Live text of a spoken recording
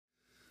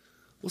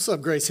What's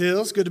up, Grace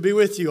Hills? Good to be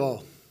with you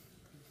all.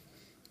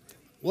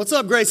 What's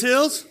up, Grace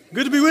Hills?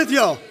 Good to be with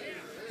y'all.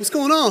 What's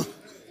going on?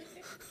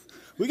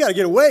 We got to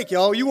get awake,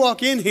 y'all. You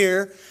walk in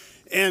here,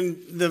 and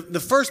the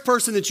first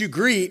person that you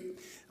greet,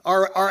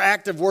 our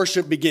act of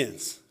worship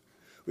begins.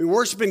 We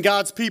worship in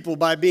God's people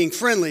by being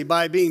friendly,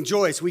 by being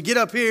joyous. We get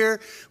up here,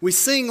 we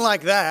sing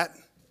like that,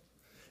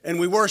 and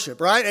we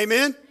worship, right?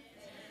 Amen?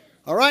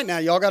 All right, now,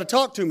 y'all got to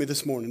talk to me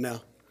this morning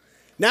now.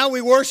 Now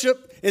we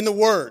worship in the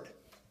Word.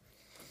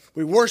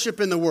 We worship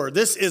in the Word.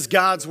 This is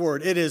God's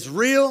Word. It is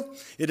real,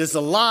 it is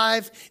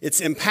alive, it's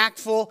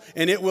impactful,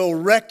 and it will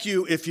wreck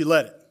you if you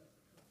let it.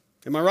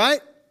 Am I right?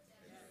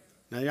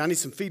 Now, I need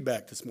some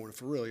feedback this morning,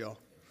 for real, y'all.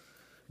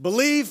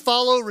 Believe,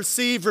 follow,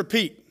 receive,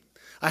 repeat.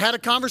 I had a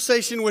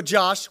conversation with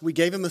Josh. We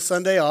gave him a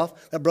Sunday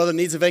off. That brother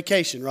needs a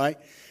vacation, right?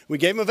 We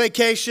gave him a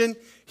vacation.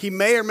 He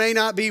may or may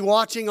not be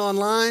watching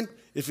online.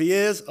 If he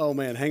is, oh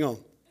man, hang on.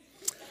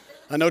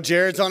 I know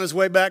Jared's on his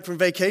way back from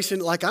vacation.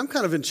 Like, I'm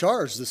kind of in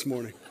charge this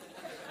morning.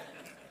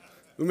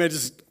 We may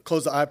just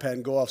close the iPad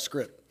and go off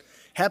script.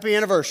 Happy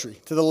anniversary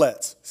to the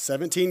Letts.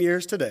 17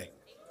 years today.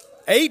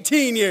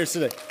 18 years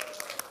today.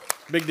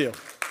 Big deal.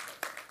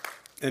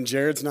 And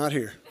Jared's not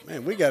here.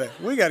 Man, we gotta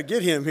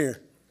get him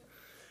here.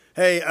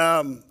 Hey,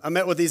 I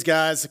met with these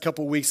guys a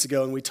couple weeks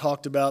ago, and we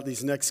talked about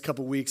these next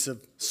couple weeks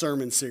of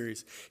sermon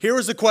series. Here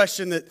was the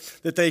question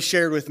that they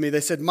shared with me. They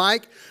said,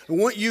 Mike, I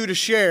want you to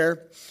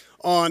share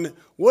on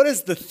what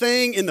is the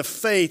thing in the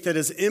faith that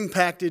has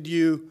impacted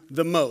you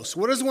the most?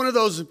 What is one of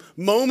those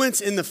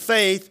moments in the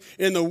faith,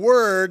 in the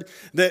Word,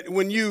 that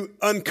when you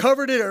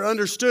uncovered it or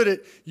understood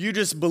it, you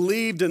just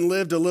believed and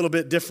lived a little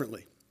bit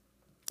differently?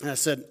 And I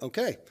said,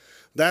 okay,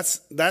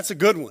 that's a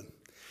good one.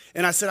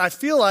 And I said, I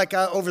feel like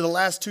over the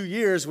last 2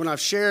 years when I've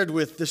shared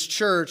with this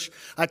church,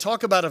 I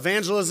talk about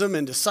evangelism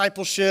and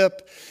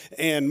discipleship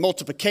and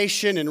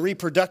multiplication and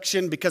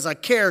reproduction because I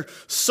care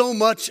so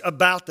much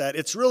about that.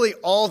 It's really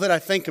all that I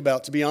think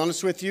about, to be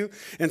honest with you.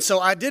 And so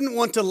I didn't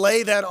want to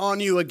lay that on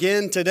you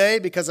again today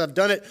because I've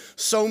done it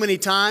so many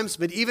times.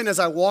 But even as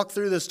I walk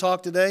through this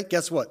talk today,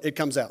 guess what? It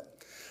comes out.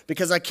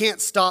 Because I can't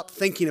stop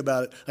thinking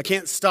about it. I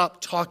can't stop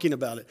talking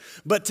about it.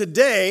 But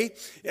today,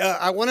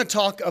 I want to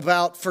talk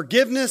about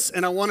forgiveness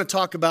and I want to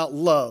talk about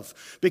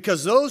love.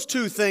 Because those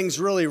two things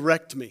really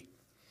wrecked me.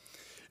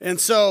 And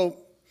so,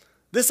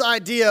 this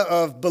idea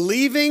of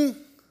believing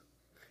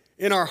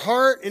in our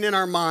heart and in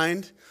our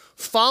mind,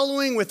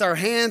 following with our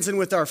hands and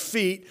with our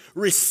feet,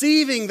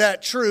 receiving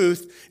that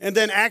truth, and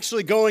then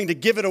actually going to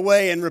give it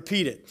away and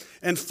repeat it.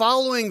 And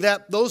following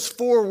those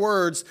 4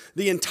 words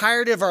the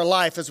entirety of our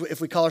life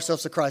if we call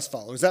ourselves a Christ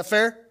follower. Is that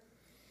fair?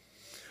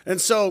 And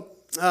so,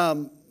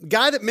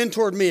 guy that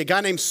mentored me, a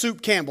guy named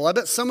Mike Campbell. I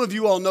bet some of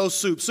you all know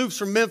Soup. Soup's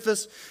from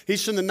Memphis.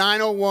 He's from the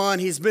 901.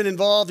 He's been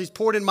involved. He's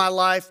poured in my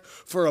life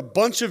for a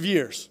bunch of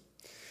years.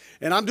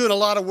 And I'm doing a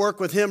lot of work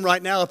with him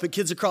right now up at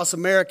Kids Across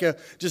America,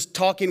 just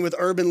talking with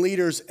urban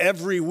leaders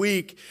every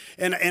week.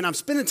 And I'm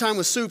spending time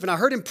with Soup, and I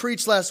heard him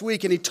preach last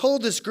week, and he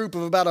told this group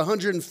of about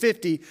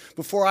 150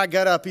 before I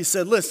got up, he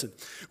said, listen,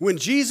 when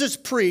Jesus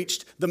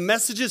preached the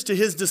messages to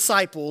his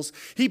disciples,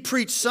 he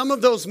preached some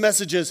of those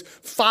messages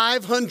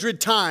 500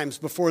 times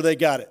before they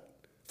got it.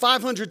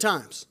 500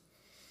 times.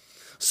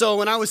 So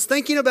when I was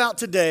thinking about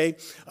today,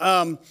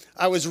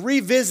 I was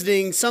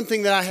revisiting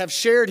something that I have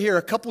shared here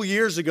a couple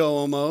years ago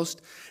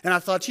almost. And I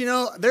thought,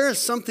 there is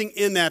something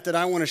in that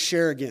I want to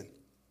share again.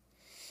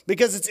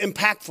 Because it's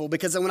impactful.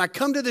 Because when I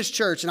come to this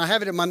church, and I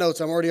have it in my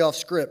notes, I'm already off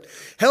script.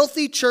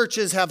 Healthy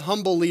churches have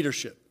humble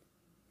leadership.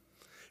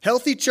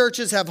 Healthy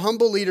churches have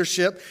humble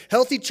leadership.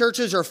 Healthy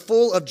churches are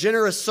full of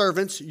generous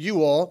servants,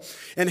 you all.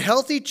 And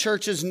healthy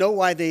churches know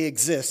why they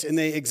exist. And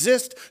they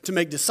exist to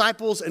make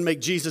disciples and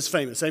make Jesus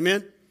famous.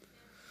 Amen?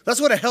 That's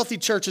what a healthy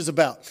church is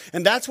about.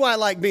 And that's why I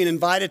like being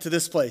invited to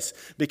this place.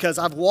 Because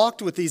I've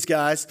walked with these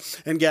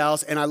guys and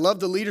gals, and I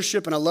love the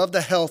leadership and I love the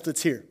health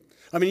that's here.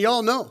 I mean,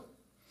 y'all know.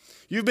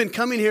 You've been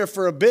coming here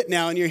for a bit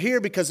now, and you're here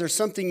because there's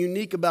something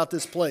unique about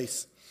this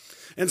place.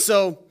 And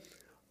so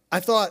I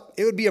thought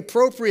it would be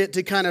appropriate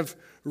to kind of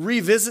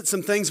revisit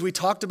some things we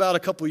talked about a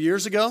couple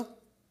years ago.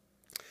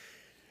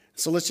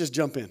 So let's just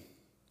jump in.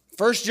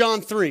 1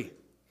 John 3.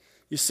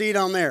 You see it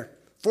on there.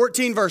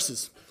 14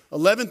 verses,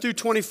 11 through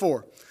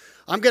 24.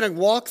 I'm going to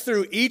walk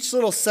through each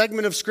little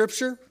segment of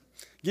Scripture,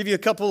 give you a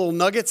couple little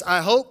nuggets,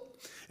 I hope.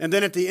 And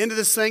then at the end of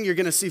this thing, you're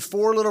going to see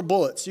 4 little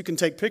bullets. You can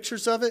take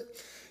pictures of it.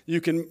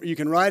 You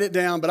can write it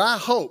down. But I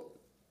hope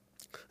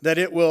that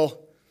it will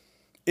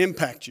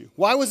impact you.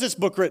 Why was this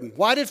book written?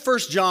 Why did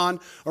John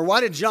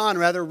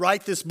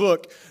write this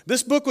book?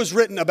 This book was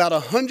written about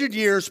 100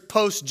 years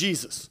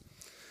post-Jesus.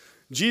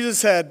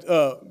 Jesus had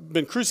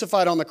been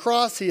crucified on the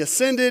cross. He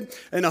ascended.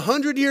 And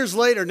 100 years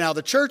later now,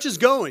 the church is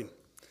going.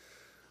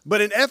 But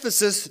in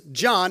Ephesus,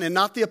 John, and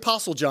not the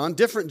Apostle John,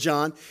 different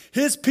John,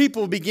 his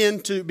people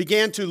began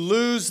to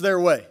lose their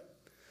way.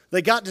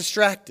 They got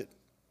distracted.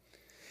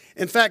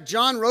 In fact,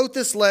 John wrote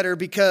this letter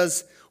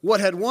because what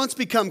had once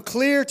become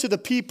clear to the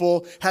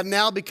people had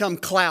now become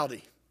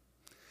cloudy.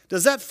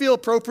 Does that feel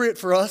appropriate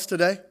for us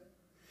today?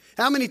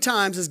 How many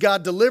times has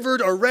God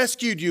delivered or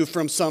rescued you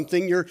from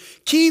something? You're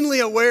keenly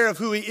aware of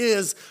who he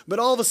is, but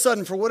all of a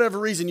sudden, for whatever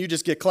reason, you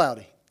just get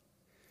cloudy.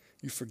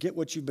 You forget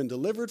what you've been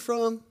delivered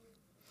from.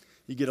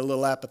 You get a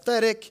little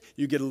apathetic.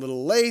 You get a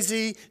little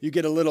lazy. You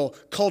get a little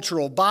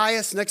cultural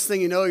bias. Next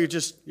thing you know, you're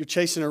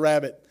chasing a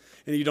rabbit,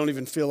 and you don't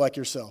even feel like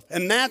yourself.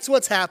 And that's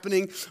what's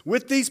happening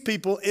with these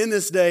people in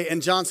this day.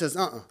 And John says,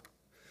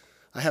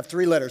 I have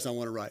 3 letters I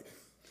want to write.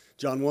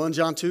 John 1,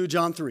 John 2,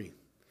 John 3.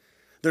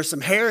 There's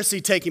some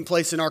heresy taking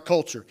place in our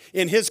culture,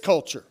 in his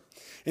culture.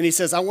 And he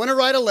says, I want to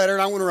write a letter,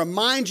 and I want to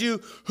remind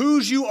you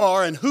whose you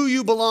are and who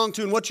you belong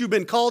to and what you've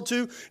been called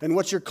to and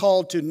what you're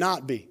called to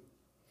not be.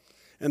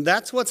 And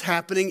that's what's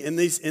happening in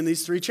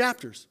these 3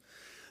 chapters.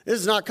 This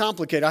is not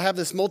complicated. I have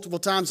this multiple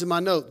times in my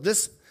note.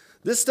 This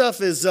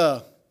stuff is,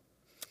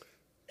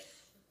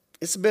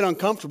 it's a bit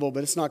uncomfortable,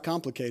 but it's not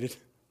complicated.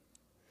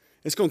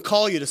 It's going to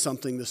call you to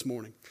something this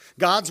morning.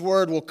 God's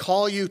word will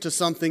call you to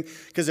something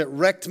because it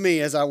wrecked me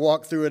as I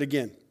walked through it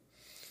again.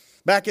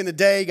 Back in the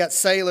day, you got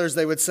sailors,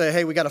 they would say,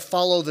 hey, we got to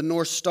follow the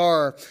North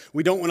Star.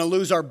 We don't want to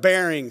lose our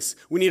bearings.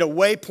 We need a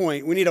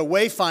waypoint. We need a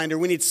wayfinder.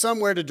 We need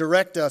somewhere to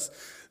direct us.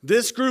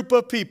 This group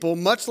of people,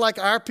 much like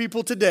our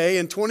people today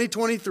in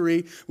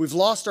 2023, we've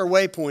lost our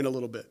waypoint a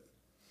little bit.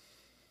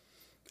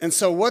 And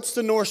so what's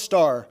the North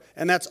Star?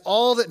 And that's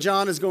all that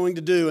John is going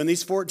to do in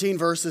these 14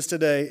 verses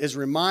today is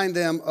remind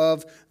them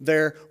of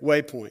their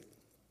waypoint.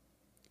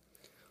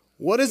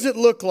 What does it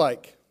look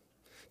like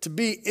to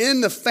be in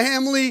the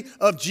family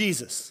of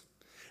Jesus?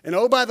 And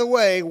oh, by the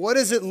way, what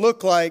does it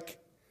look like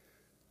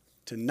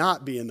to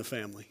not be in the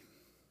family?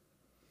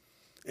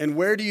 And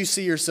where do you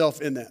see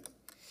yourself in that?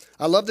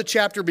 I love the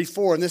chapter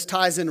before, and this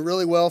ties in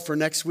really well for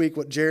next week,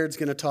 what Jared's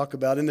going to talk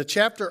about. In the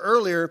chapter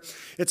earlier,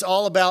 it's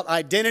all about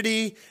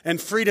identity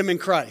and freedom in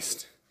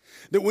Christ.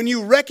 That when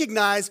you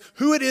recognize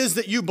who it is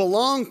that you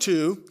belong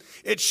to,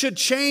 it should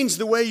change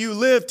the way you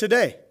live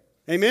today.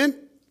 Amen?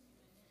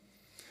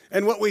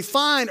 And what we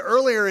find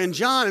earlier in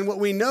John and what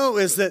we know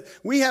is that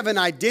we have an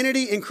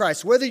identity in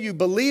Christ. Whether you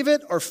believe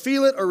it or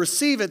feel it or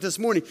receive it this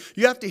morning,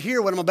 you have to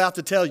hear what I'm about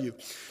to tell you.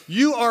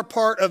 You are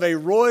part of a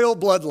royal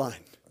bloodline.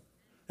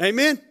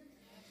 Amen?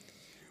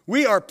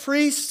 We are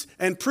priests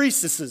and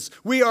priestesses.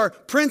 We are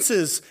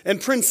princes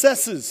and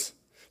princesses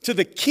to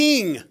the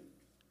King.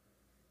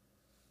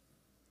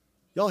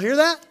 Y'all hear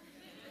that?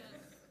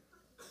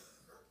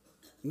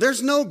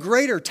 There's no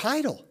greater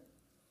title.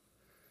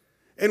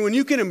 And when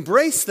you can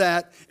embrace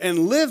that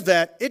and live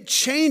that, it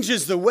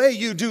changes the way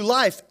you do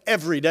life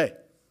every day.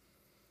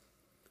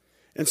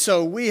 And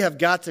so we have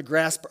got to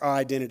grasp our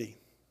identity.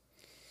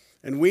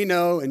 And we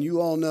know, and you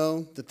all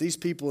know, that these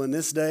people in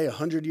this day,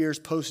 100 years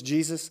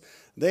post-Jesus,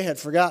 they had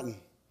forgotten.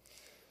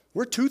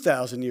 We're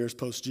 2,000 years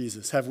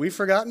post-Jesus. Have we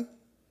forgotten?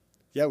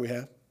 Yeah, we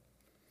have.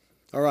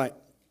 All right.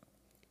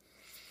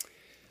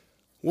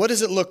 What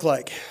does it look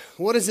like?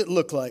 What does it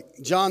look like?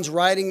 John's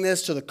writing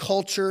this to the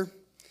culture.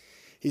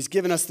 He's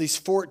given us these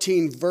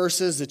 14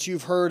 verses that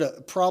you've heard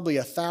probably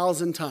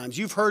 1,000 times.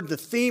 You've heard the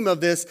theme of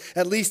this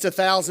at least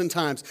 1,000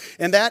 times.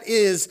 And that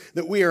is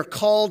that we are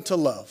called to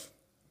love.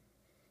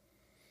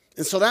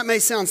 And so that may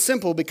sound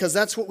simple because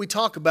that's what we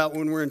talk about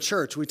when we're in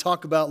church. We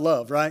talk about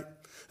love, right?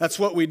 That's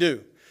what we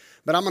do.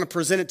 But I'm going to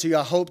present it to you,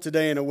 I hope,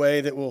 today in a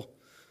way that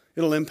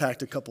it'll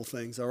impact a couple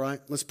things, all right?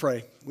 Let's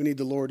pray. We need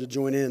the Lord to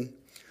join in.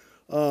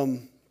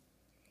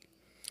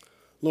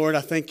 Lord,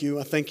 I thank you.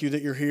 I thank you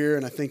that you're here,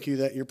 and I thank you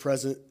that you're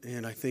present,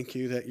 and I thank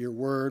you that your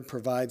word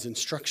provides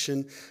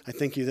instruction. I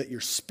thank you that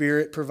your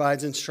spirit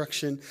provides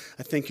instruction.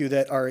 I thank you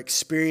that our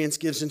experience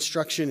gives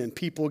instruction, and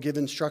people give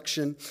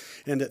instruction,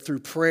 and that through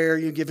prayer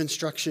you give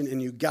instruction,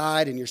 and you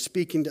guide, and you're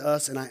speaking to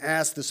us. And I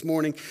ask this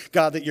morning,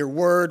 God, that your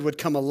word would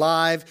come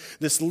alive,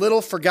 this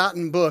little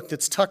forgotten book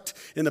that's tucked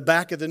in the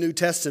back of the New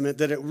Testament,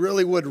 that it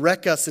really would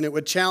wreck us, and it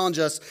would challenge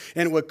us,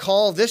 and it would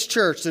call this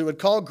church, that it would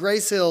call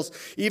Grace Hills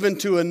even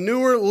to a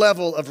newer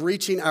level of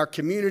reaching our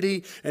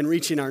community and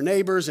reaching our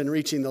neighbors and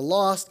reaching the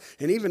lost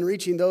and even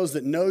reaching those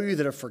that know you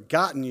that have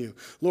forgotten you.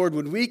 Lord,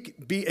 would we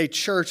be a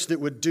church that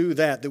would do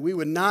that we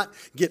would not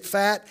get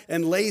fat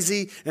and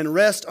lazy and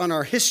rest on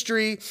our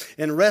history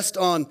and rest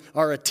on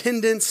our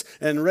attendance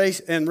and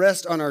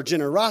rest on our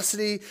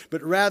generosity,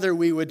 but rather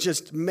we would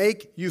just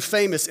make you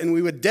famous and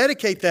we would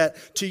dedicate that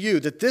to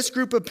you, that this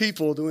group of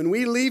people, that when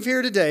we leave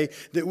here today,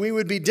 that we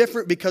would be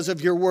different because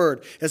of your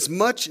word. As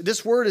much,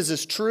 this word is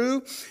as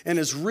true and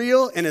as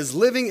real and as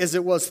living as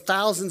it was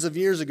thousands of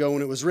years ago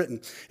when it was written.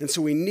 And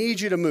so we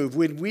need you to move.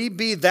 Would we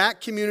be that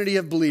community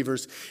of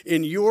believers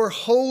in your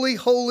holy,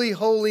 holy,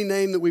 holy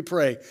name that we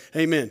pray?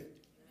 Amen.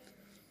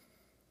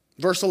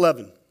 Verse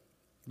 11.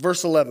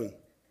 Verse 11.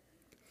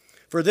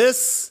 For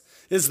this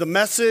is the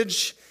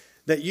message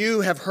that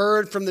you have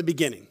heard from the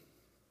beginning,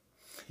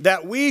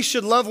 that we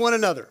should love one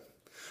another.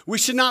 We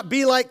should not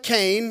be like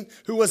Cain,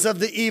 who was of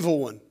the evil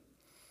one.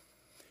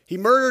 He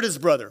murdered his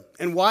brother.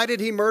 And why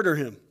did he murder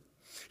him?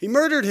 He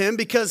murdered him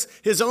because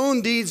his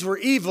own deeds were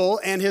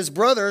evil and his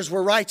brothers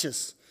were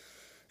righteous.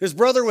 His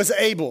brother was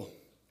Abel.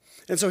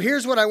 And so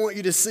here's what I want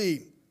you to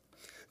see.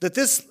 That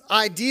this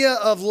idea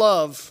of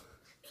love,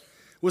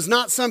 was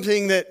not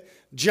something that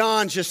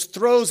John just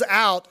throws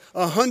out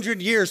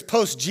 100 years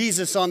post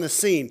Jesus on the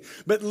scene,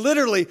 but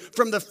literally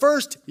from the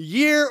first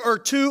year or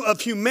two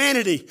of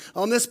humanity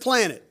on this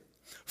planet,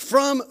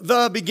 from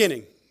the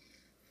beginning,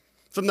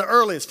 from the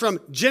earliest, from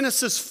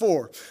Genesis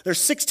 4.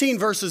 There's 16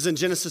 verses in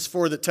Genesis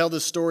 4 that tell the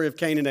story of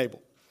Cain and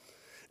Abel.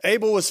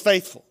 Abel was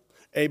faithful.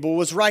 Abel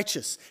was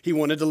righteous. He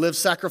wanted to live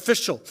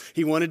sacrificial.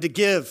 He wanted to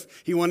give.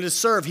 He wanted to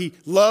serve. He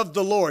loved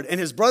the Lord. And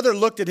his brother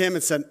looked at him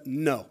and said,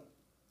 no.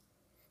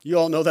 You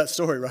all know that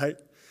story, right?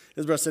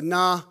 His brother said,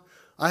 nah,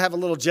 I have a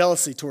little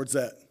jealousy towards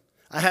that.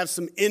 I have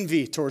some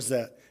envy towards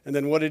that. And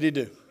then what did he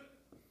do?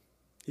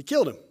 He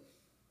killed him.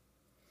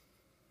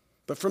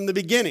 But from the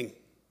beginning,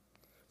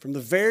 from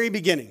the very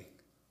beginning,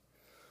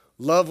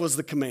 love was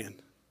the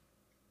command.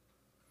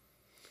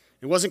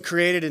 It wasn't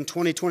created in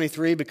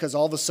 2023 because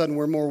all of a sudden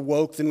we're more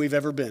woke than we've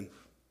ever been.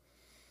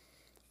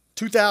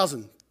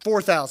 2,000,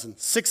 4,000,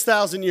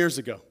 6,000 years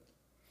ago,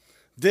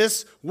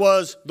 this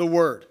was the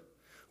word.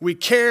 We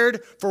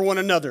cared for one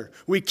another.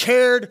 We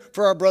cared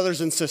for our brothers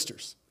and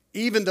sisters,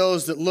 even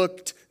those that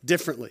looked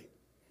differently.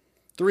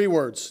 3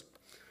 words.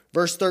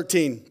 Verse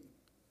 13.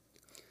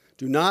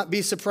 Do not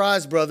be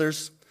surprised,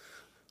 brothers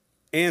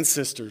and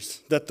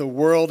sisters, that the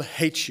world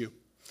hates you.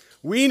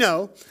 We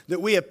know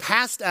that we have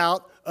passed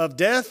out of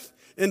death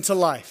into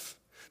life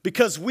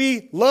because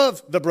we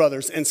love the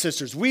brothers and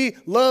sisters. We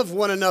love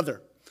one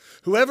another.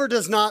 Whoever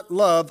does not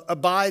love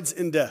abides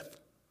in death.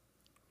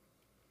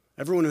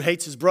 Everyone who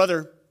hates his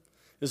brother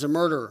is a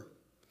murderer.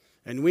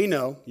 And we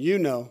know, you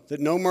know, that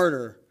no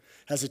murderer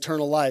has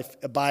eternal life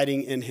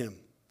abiding in him.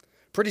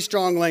 Pretty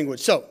strong language.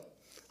 So,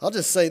 I'll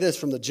just say this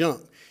from the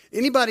jump.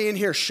 Anybody in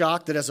here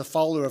shocked that as a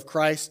follower of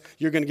Christ,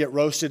 you're going to get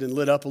roasted and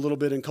lit up a little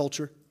bit in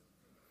culture?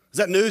 Is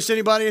that news to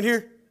anybody in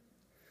here?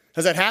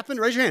 Has that happened?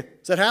 Raise your hand.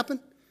 Has that happened?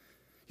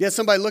 You had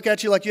somebody look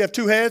at you like you have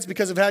 2 heads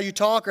because of how you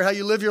talk or how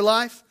you live your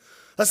life?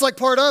 That's like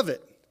part of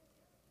it.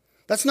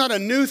 That's not a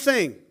new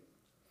thing.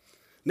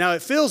 Now,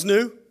 it feels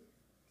new.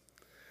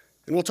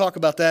 And we'll talk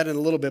about that in a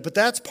little bit. But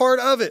that's part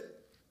of it.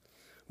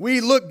 We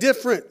look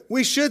different.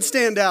 We should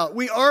stand out.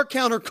 We are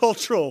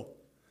countercultural.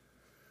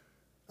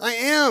 I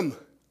am.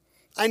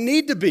 I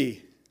need to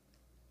be.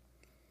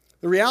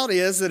 The reality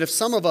is that if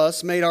some of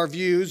us made our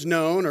views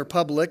known or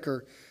public,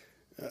 or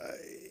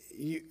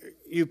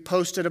you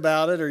posted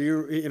about it, or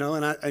you know,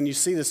 and you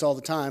see this all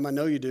the time. I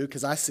know you do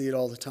because I see it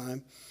all the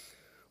time.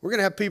 We're going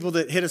to have people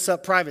that hit us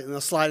up private and they'll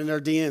slide in their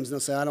DMs and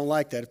they'll say, I don't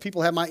like that. If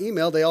people have my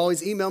email, they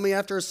always email me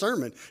after a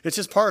sermon. It's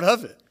just part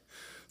of it.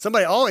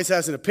 Somebody always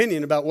has an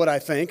opinion about what I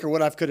think or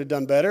what I could have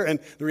done better.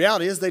 And the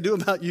reality is they do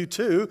about you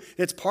too.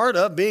 It's part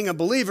of being a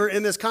believer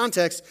in this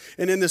context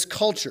and in this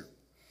culture.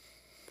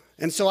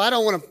 And so I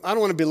don't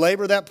want to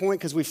belabor that point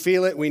because we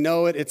feel it, we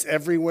know it, it's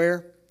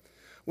everywhere.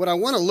 What I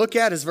want to look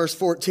at is verse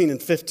 14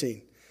 and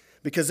 15.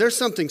 Because there's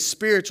something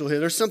spiritual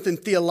here. There's something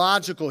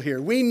theological here.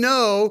 We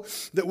know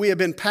that we have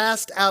been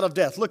passed out of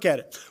death. Look at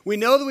it. We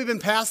know that we've been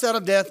passed out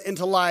of death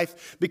into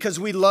life because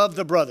we love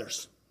the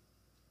brothers.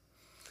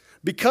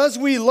 Because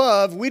we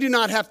love, we do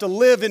not have to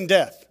live in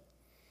death.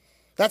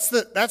 That's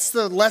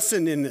the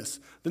lesson in this.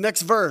 The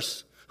next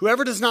verse.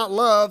 Whoever does not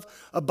love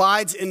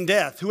abides in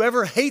death.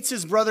 Whoever hates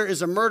his brother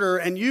is a murderer,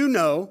 and you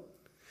know,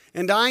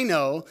 and I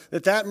know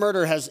that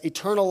murder has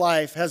eternal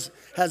life,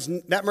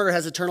 that murder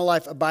has eternal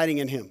life abiding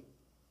in him.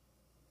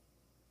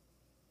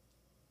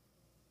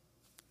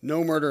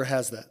 No murderer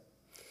has that.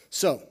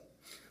 So,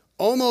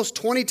 almost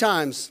 20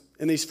 times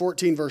in these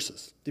 14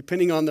 verses,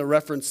 depending on the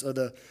reference of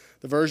the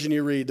version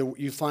you read,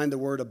 you find the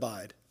word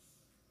abide.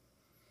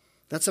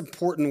 That's an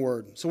important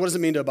word. So what does it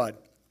mean to abide?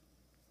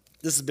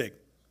 This is big.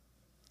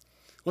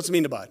 What's it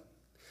mean to abide?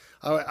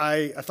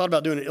 I thought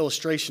about doing an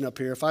illustration up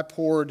here. If I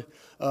poured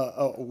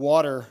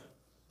water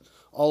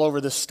all over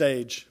this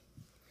stage,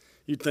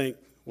 you'd think,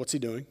 what's he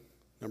doing?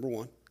 Number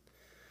one.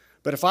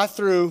 But if I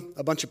threw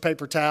a bunch of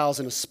paper towels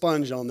and a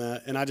sponge on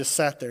that and I just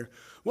sat there,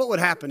 what would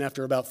happen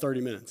after about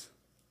 30 minutes?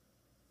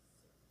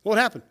 What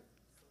would happen?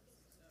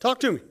 Talk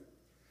to me.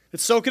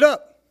 It's soak it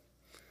up.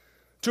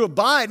 To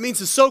abide means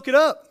to soak it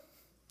up.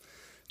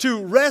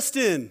 To rest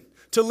in,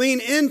 to lean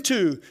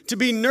into, to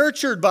be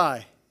nurtured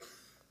by.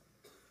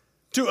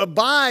 To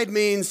abide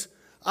means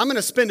I'm going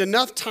to spend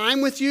enough time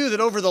with you that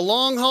over the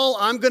long haul,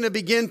 I'm going to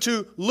begin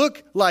to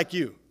look like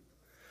you.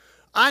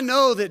 I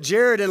know that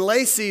Jared and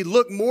Lacey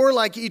look more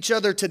like each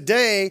other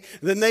today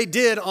than they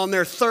did on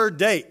their 3rd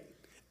date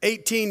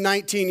 18,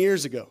 19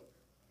 years ago.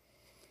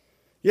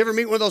 You ever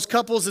meet one of those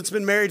couples that's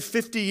been married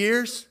 50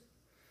 years?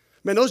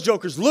 Man, those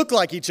jokers look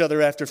like each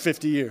other after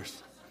 50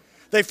 years.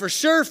 They for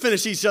sure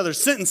finish each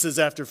other's sentences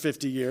after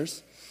 50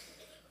 years.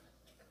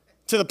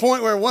 To the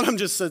point where one of them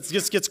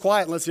just gets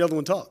quiet and lets the other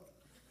one talk.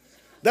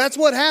 That's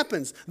what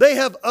happens. They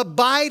have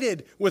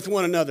abided with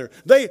one another.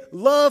 They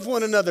love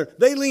one another.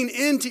 They lean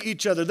into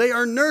each other. They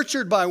are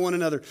nurtured by one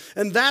another.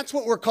 And that's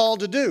what we're called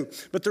to do.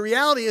 But the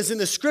reality is in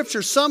the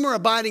scripture, some are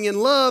abiding in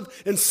love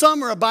and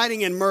some are abiding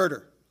in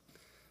murder,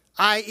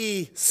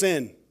 i.e.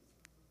 sin.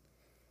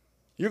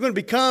 You're going to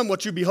become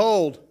what you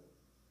behold.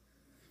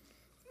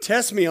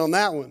 Test me on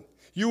that one.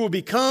 You will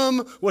become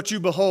what you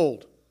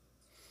behold.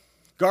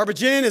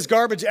 Garbage in is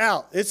garbage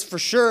out. It's for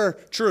sure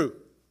true.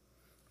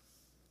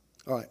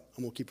 All right,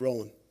 I'm going to keep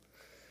rolling.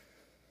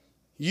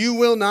 You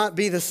will not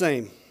be the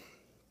same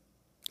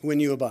when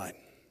you abide.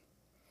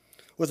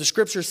 What the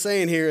scripture is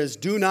saying here is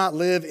do not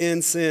live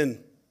in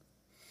sin.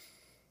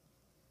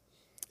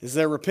 Is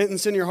there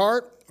repentance in your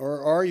heart,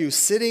 or are you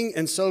sitting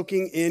and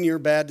soaking in your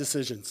bad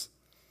decisions?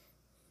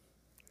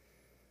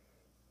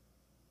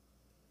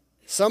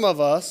 Some of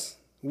us,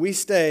 we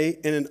stay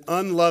in an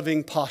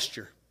unloving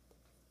posture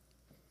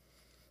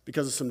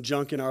because of some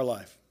junk in our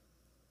life.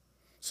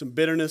 Some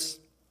bitterness,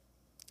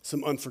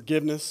 some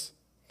unforgiveness,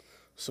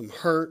 some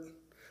hurt.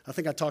 I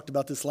think I talked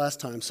about this last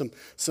time.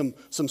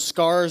 Some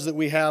scars that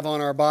we have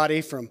on our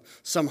body from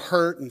some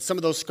hurt, and some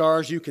of those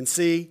scars you can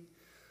see,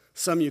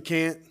 some you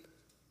can't.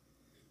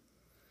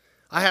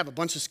 I have a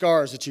bunch of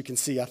scars that you can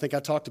see. I think I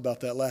talked about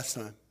that last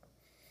time.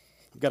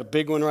 I've got a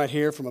big one right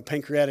here from a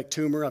pancreatic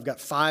tumor. I've got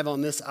 5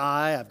 on this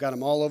eye. I've got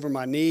them all over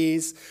my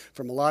knees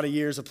from a lot of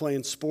years of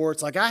playing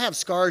sports. Like, I have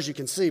scars you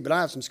can see, but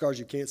I have some scars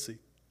you can't see.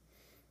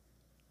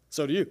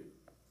 So do you.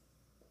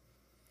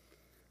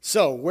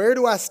 So where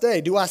do I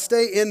stay? Do I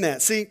stay in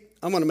that? See,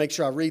 I'm going to make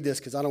sure I read this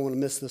because I don't want to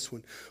miss this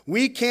one.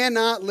 We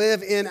cannot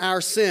live in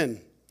our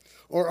sin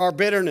or our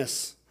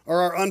bitterness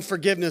or our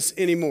unforgiveness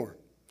anymore,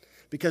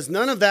 because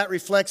none of that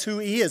reflects who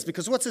he is.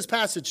 Because what's this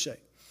passage say?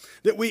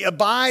 That we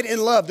abide in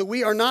love, that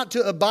we are not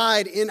to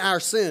abide in our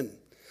sin.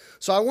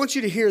 So I want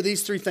you to hear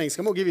these 3 things.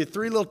 I'm going to give you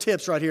 3 little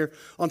tips right here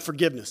on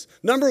forgiveness.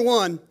 Number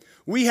 1,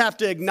 we have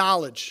to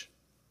acknowledge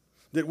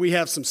that we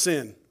have some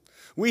sin.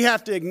 We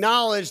have to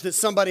acknowledge that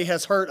somebody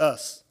has hurt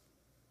us.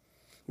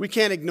 We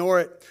can't ignore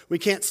it. We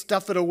can't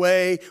stuff it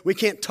away. We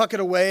can't tuck it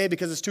away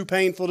because it's too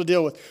painful to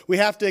deal with. We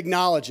have to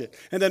acknowledge it.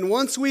 And then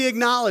once we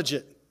acknowledge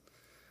it,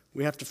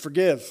 we have to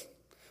forgive.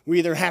 We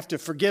either have to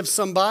forgive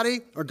somebody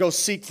or go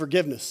seek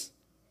forgiveness.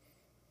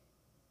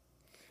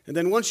 And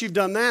then once you've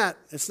done that,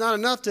 it's not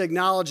enough to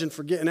acknowledge and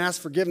forget and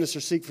ask forgiveness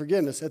or seek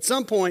forgiveness. At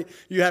some point,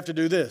 you have to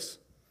do this.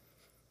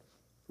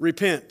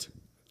 Repent.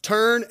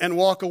 Turn and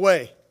walk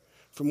away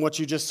from what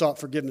you just sought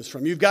forgiveness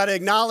from. You've got to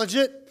acknowledge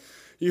it.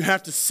 You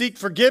have to seek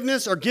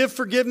forgiveness or give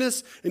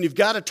forgiveness, and you've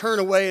got to turn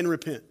away and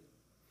repent.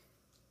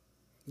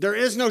 There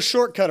is no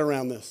shortcut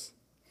around this.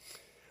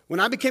 When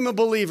I became a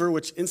believer,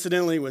 which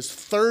incidentally was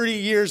 30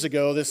 years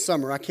ago this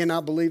summer, I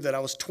cannot believe that I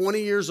was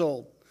 20 years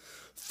old.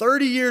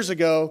 30 years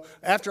ago,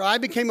 after I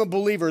became a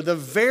believer, the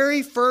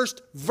very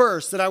first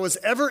verse that I was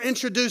ever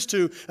introduced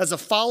to as a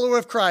follower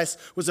of Christ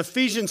was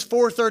Ephesians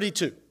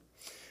 4:32.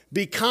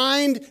 Be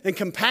kind and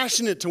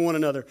compassionate to one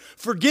another,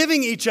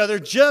 forgiving each other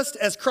just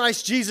as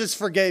Christ Jesus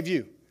forgave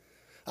you.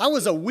 I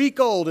was a week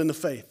old in the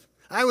faith.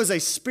 I was a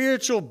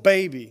spiritual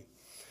baby.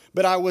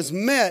 But I was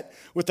met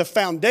with the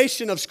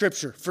foundation of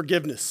Scripture,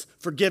 forgiveness,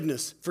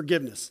 forgiveness,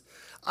 forgiveness.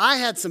 I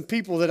had some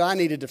people that I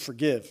needed to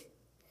forgive.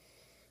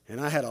 And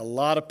I had a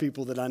lot of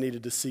people that I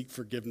needed to seek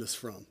forgiveness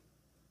from.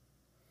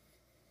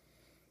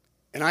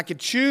 And I could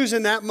choose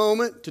in that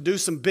moment to do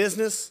some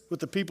business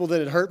with the people that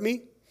had hurt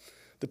me,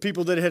 the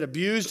people that had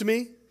abused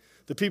me,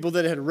 the people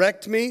that had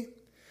wrecked me.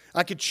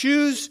 I could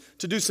choose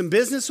to do some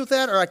business with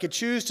that, or I could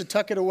choose to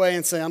tuck it away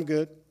and say, I'm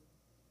good.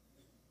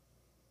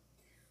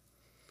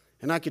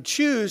 And I could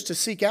choose to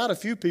seek out a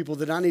few people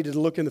that I needed to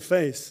look in the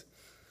face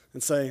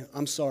and say,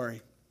 I'm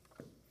sorry.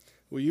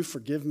 Will you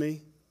forgive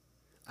me?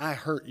 I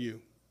hurt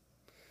you.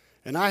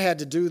 And I had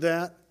to do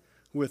that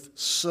with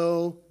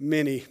so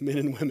many men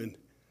and women.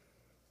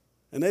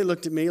 And they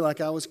looked at me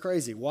like I was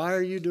crazy. Why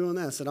are you doing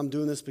that? I said, I'm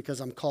doing this because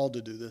I'm called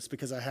to do this,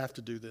 because I have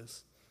to do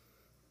this.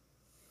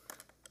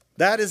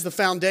 That is the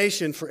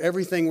foundation for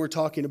everything we're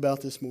talking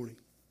about this morning.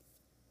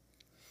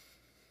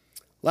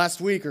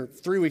 Last week, or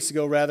 3 weeks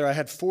ago rather, I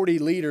had 40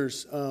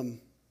 leaders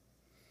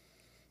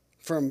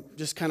from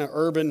just kind of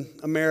urban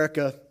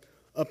America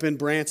up in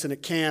Branson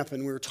at camp,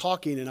 and we were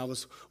talking, and I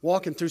was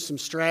walking through some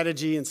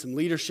strategy and some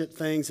leadership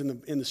things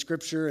in the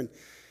Scripture, and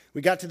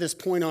we got to this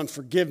point on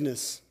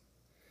forgiveness.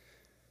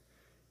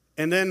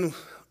 And then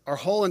our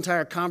whole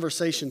entire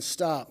conversation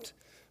stopped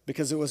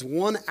because it was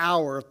 1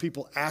 hour of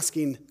people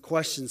asking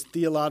questions,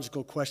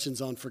 theological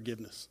questions on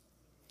forgiveness.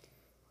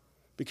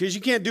 Because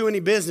you can't do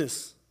any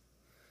business.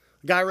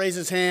 A guy raised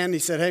his hand. He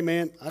said, hey,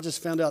 man, I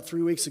just found out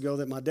 3 weeks ago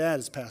that my dad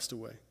has passed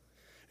away.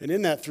 And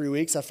in that 3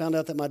 weeks, I found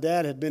out that my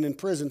dad had been in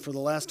prison for the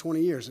last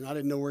 20 years, and I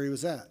didn't know where he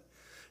was at.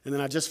 And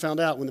then I just found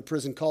out when the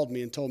prison called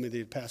me and told me that he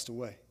had passed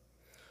away.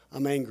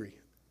 I'm angry.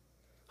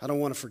 I don't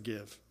want to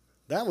forgive.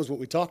 That was what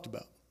we talked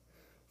about.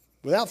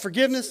 Without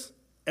forgiveness,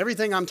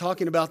 everything I'm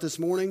talking about this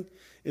morning,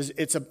 there's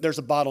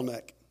a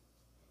bottleneck.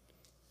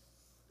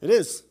 It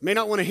is. May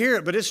not want to hear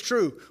it, but it's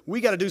true. We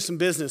got to do some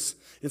business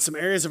in some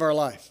areas of our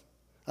life.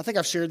 I think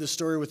I've shared this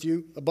story with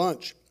you a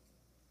bunch.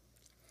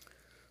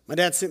 My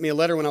dad sent me a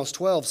letter when I was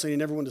 12 saying he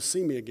never wanted to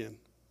see me again.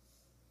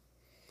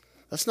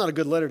 That's not a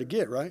good letter to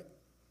get, right?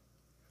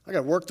 I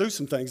got to work through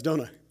some things, don't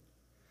I?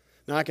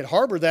 Now, I could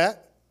harbor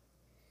that,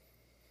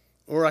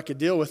 or I could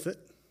deal with it,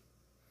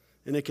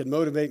 and it could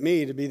motivate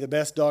me to be the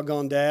best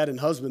doggone dad and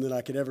husband that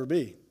I could ever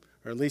be,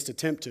 or at least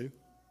attempt to.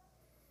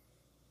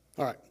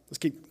 All right, let's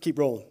keep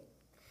rolling.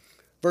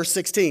 Verse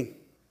 16.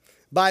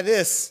 By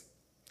this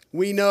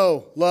we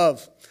know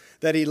love,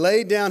 that he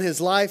laid down his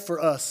life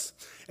for us,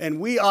 and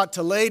we ought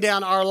to lay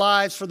down our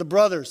lives for the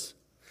brothers.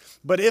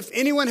 But if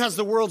anyone has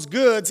the world's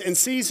goods and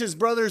sees his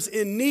brothers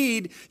in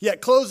need,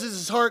 yet closes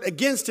his heart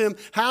against him,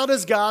 how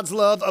does God's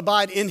love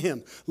abide in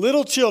him?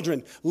 Little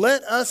children,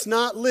 let us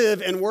not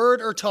live in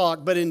word or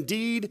talk, but in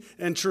deed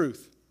and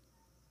truth.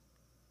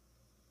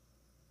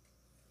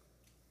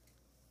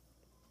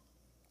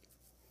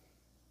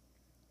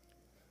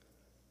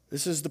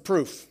 This is the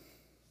proof.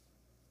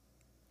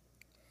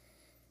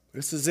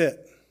 This is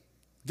it.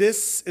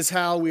 This is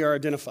how we are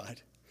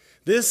identified.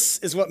 This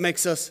is what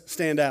makes us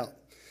stand out.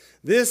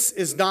 This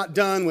is not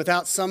done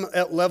without some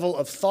level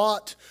of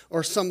thought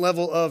or some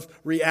level of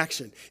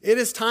reaction. It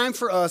is time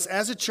for us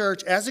as a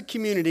church, as a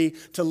community,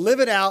 to live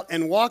it out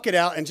and walk it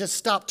out and just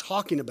stop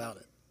talking about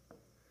it.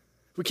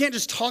 We can't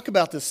just talk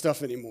about this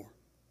stuff anymore.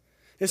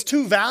 It's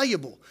too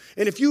valuable.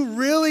 And if you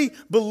really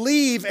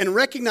believe and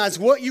recognize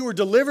what you were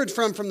delivered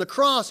from the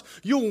cross,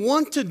 you'll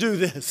want to do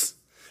this.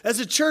 As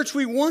a church,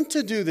 we want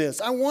to do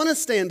this. I want to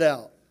stand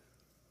out.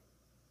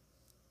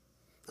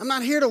 I'm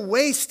not here to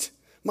waste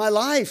my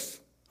life.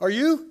 Are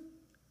you?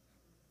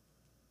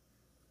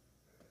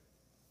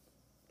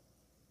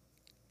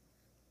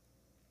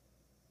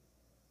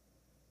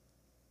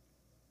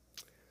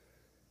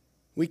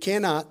 We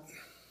cannot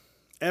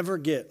ever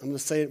get, I'm going to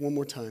say it one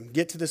more time,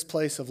 get to this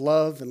place of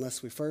love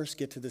unless we first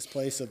get to this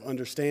place of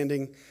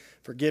understanding,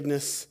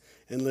 forgiveness,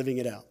 and living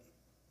it out.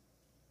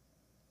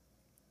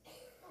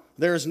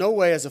 There is no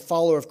way as a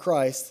follower of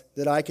Christ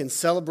that I can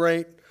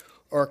celebrate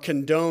or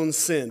condone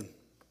sin.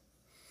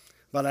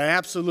 But I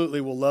absolutely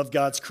will love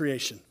God's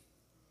creation.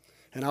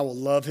 And I will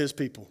love his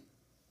people.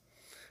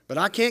 But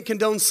I can't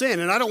condone sin,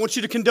 and I don't want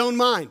you to condone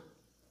mine.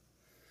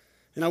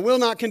 And I will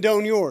not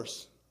condone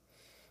yours.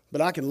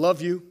 But I can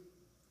love you.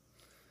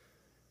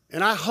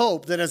 And I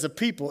hope that as a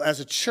people, as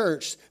a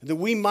church, that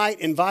we might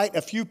invite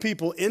a few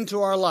people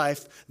into our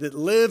life that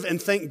live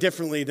and think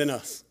differently than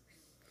us.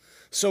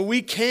 So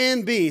we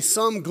can be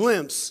some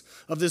glimpse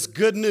of this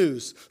good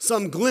news,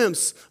 some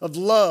glimpse of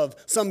love,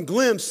 some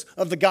glimpse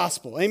of the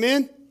gospel.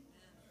 Amen?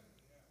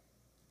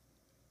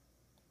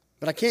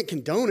 But I can't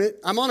condone it.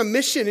 I'm on a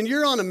mission and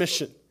you're on a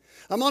mission.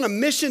 I'm on a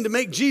mission to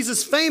make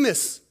Jesus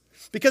famous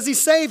because he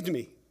saved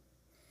me.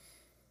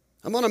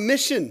 I'm on a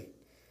mission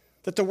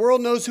that the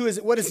world knows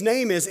what his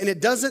name is, and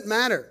it doesn't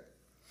matter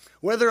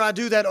whether I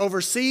do that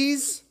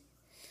overseas,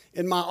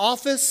 in my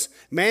office,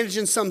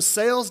 managing some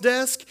sales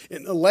desk,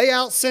 in the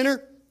layout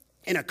center,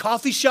 in a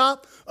coffee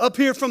shop, up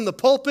here from the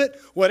pulpit,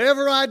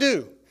 whatever I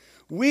do.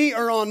 We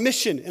are on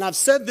mission, and I've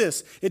said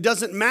this. It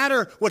doesn't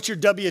matter what your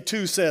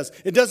W-2 says.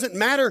 It doesn't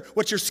matter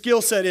what your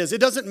skill set is.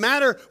 It doesn't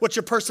matter what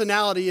your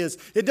personality is.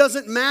 It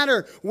doesn't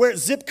matter where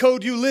zip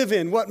code you live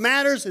in. What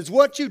matters is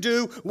what you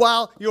do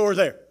while you're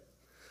there.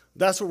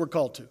 That's what we're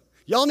called to.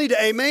 Y'all need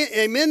to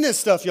amen this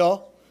stuff,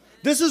 y'all.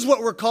 This is what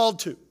we're called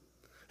to.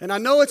 And I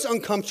know it's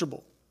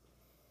uncomfortable,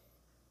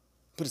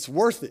 but it's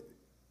worth it.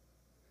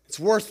 It's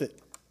worth it.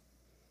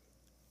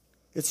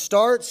 It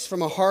starts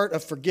from a heart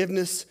of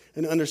forgiveness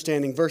and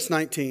understanding. Verse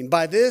 19,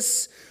 by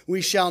this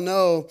we shall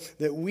know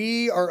that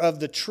we are of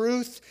the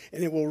truth,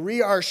 and it will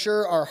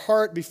reassure our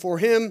heart before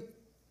him.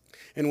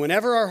 And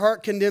whenever our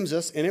heart condemns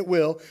us, and it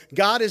will,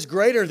 God is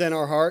greater than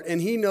our heart,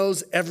 and he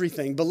knows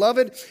everything.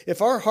 Beloved,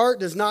 if our heart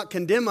does not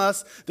condemn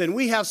us, then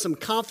we have some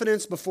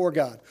confidence before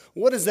God.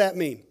 What does that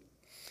mean?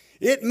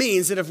 It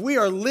means that if we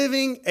are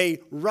living a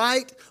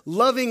right,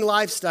 loving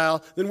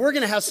lifestyle, then we're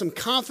going to have some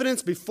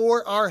confidence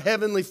before our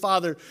Heavenly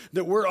Father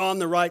that we're on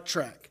the right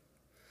track.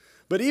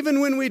 But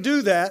even when we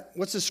do that,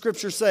 what's the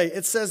scripture say?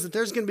 It says that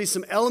there's going to be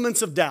some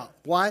elements of doubt.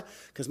 Why?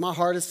 Because my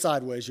heart is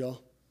sideways,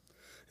 y'all.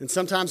 And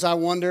sometimes I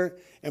wonder,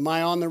 am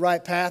I on the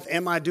right path?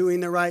 Am I doing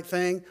the right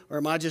thing? Or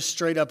am I just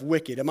straight up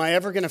wicked? Am I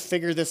ever going to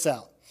figure this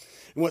out?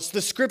 And what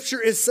the scripture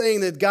is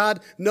saying that God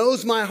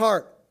knows my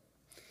heart.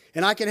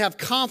 And I can have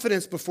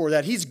confidence before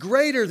that. He's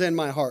greater than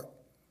my heart.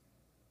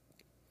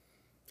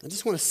 I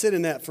just want to sit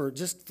in that for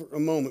a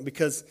moment,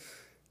 because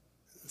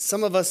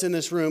some of us in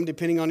this room,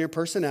 depending on your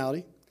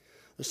personality,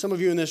 there's some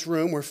of you in this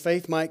room where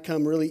faith might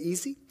come really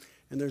easy,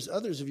 and there's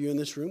others of you in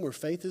this room where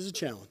faith is a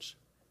challenge.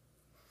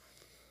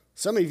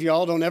 Some of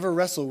y'all don't ever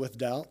wrestle with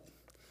doubt,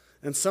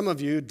 and some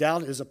of you,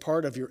 doubt is a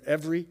part of your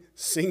every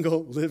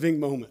single living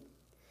moment.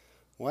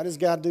 Why does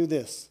God do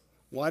this?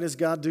 Why does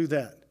God do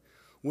that?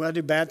 Why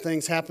do bad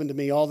things happen to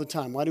me all the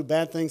time? Why do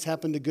bad things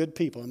happen to good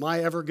people? Am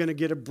I ever going to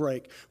get a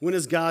break? When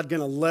is God going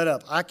to let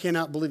up? I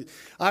cannot believe it.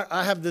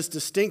 I have this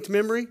distinct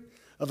memory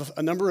of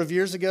a number of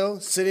years ago,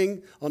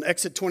 sitting on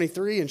exit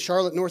 23 in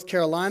Charlotte, North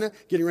Carolina,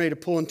 getting ready to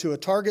pull into a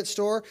Target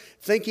store,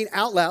 thinking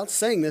out loud,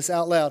 saying this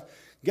out loud,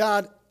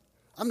 God,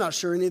 I'm not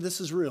sure any of this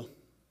is real.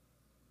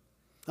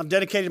 I've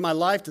dedicated my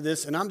life to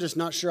this, and I'm just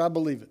not sure I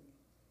believe it.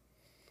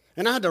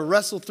 And I had to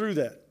wrestle through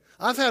that.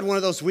 I've had one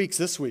of those weeks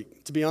this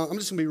week, to be honest. I'm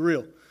just going to be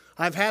real.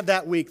 I've had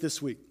that week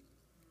this week.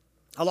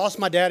 I lost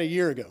my dad a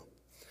year ago.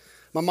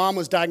 My mom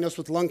was diagnosed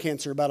with lung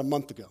cancer about a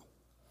month ago.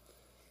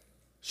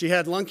 She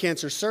had lung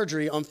cancer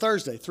surgery on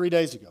Thursday, 3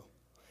 days ago.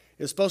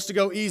 It was supposed to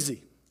go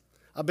easy.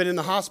 I've been in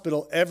the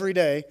hospital every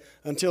day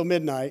until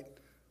midnight,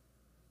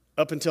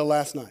 up until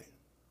last night.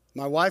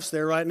 My wife's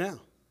there right now.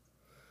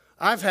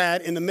 I've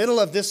had, in the middle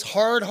of this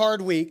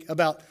hard week,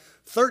 about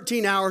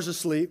 13 hours of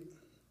sleep,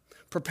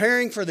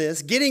 preparing for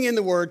this, getting in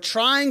the Word,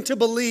 trying to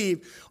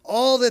believe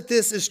all that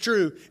this is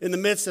true in the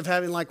midst of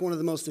having like one of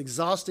the most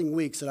exhausting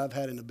weeks that I've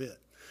had in a bit.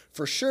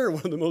 For sure,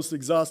 one of the most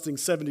exhausting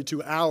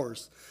 72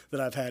 hours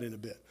that I've had in a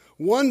bit.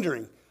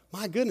 Wondering,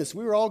 my goodness,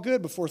 we were all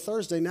good before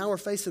Thursday. Now we're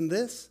facing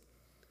this.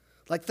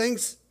 Like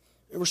things,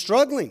 we're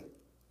struggling.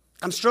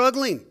 I'm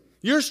struggling.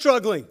 You're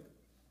struggling.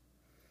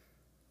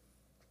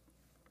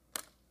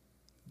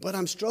 But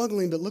I'm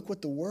struggling, but look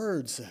what the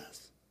Word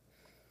says.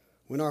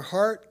 When our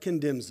heart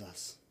condemns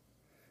us,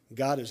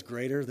 God is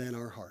greater than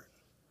our heart.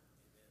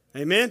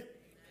 Amen?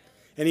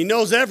 And He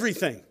knows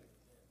everything.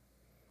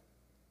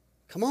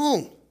 Come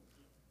on.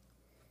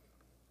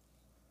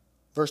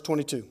 Verse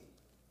 22.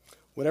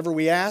 Whatever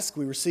we ask,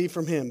 we receive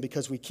from Him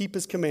because we keep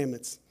His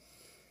commandments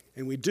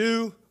and we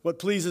do what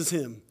pleases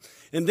Him.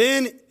 And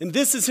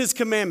this is His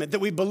commandment, that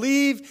we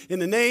believe in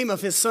the name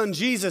of His Son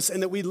Jesus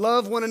and that we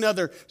love one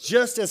another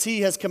just as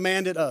He has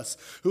commanded us.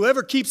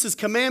 Whoever keeps His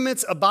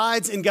commandments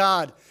abides in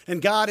God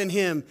and God in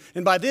him.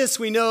 And by this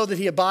we know that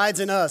He abides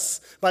in us,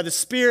 by the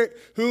Spirit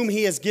whom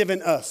He has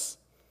given us.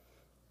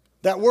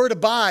 That word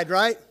abide,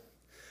 right?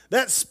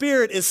 That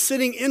Spirit is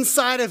sitting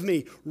inside of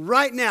me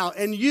right now,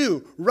 and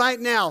you right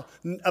now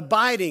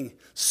abiding,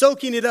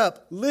 soaking it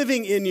up,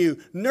 living in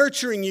you,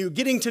 nurturing you,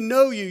 getting to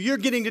know you. You're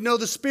getting to know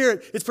the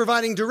Spirit. It's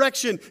providing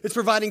direction. It's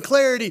providing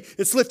clarity.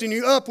 It's lifting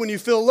you up when you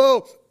feel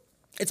low.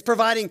 It's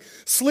providing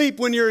sleep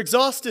when you're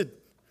exhausted.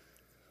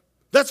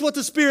 That's what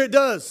the Spirit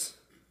does.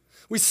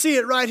 We see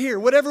it right here.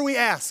 Whatever we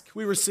ask,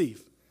 we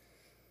receive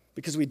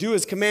because we do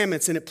His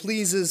commandments and it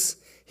pleases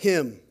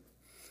Him.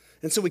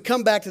 And so we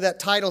come back to that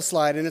title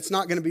slide, and it's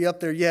not going to be up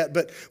there yet,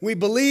 but we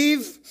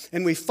believe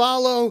and we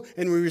follow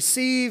and we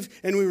receive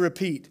and we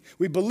repeat.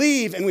 We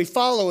believe and we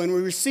follow and we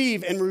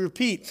receive and we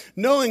repeat,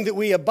 knowing that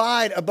we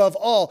abide above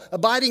all.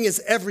 Abiding is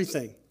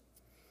everything.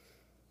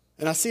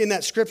 And I see in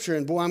that scripture,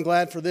 and boy, I'm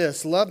glad for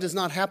this, love does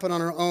not happen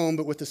on our own,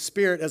 but with the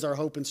Spirit as our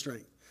hope and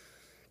strength.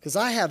 Because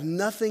I have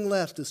nothing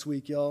left this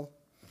week, y'all,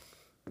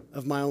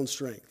 of my own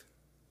strength.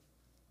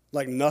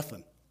 Like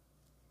nothing.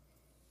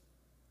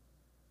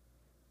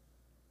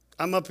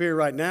 I'm up here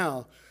right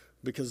now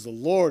because the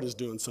Lord is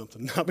doing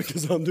something, not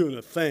because I'm doing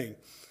a thing.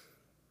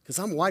 Because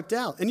I'm wiped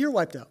out, and you're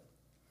wiped out.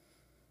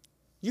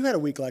 You had a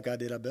week like I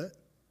did, I bet.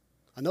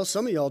 I know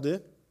some of y'all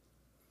did.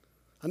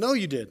 I know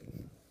you did.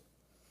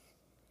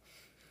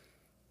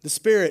 The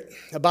Spirit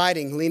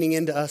abiding, leaning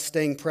into us,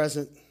 staying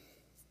present.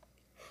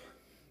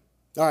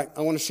 All right,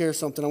 I want to share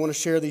something. I want to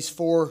share these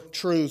 4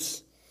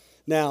 truths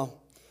now.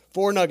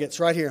 4 nuggets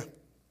right here.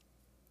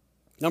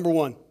 Number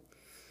 1,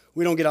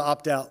 we don't get to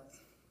opt out.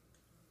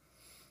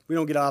 We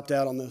don't get to opt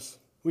out on this.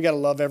 We got to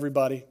love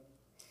everybody.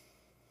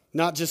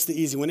 Not just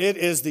the easy one. It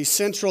is the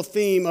central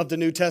theme of the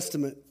New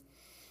Testament.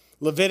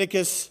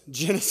 Leviticus,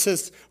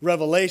 Genesis,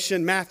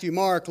 Revelation, Matthew,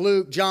 Mark,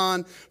 Luke,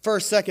 John,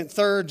 1st, 2nd,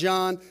 3rd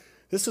John.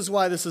 This is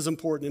why this is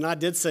important. And I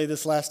did say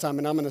this last time,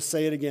 and I'm going to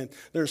say it again.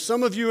 There are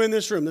some of you in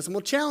this room. I'm going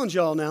to challenge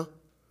y'all now.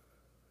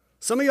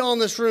 Some of y'all in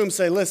this room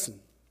say, listen,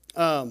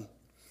 I'm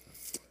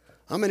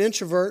an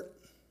introvert.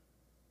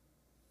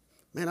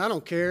 Man, I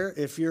don't care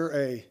if you're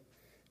a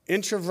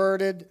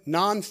introverted,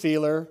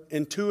 non-feeler,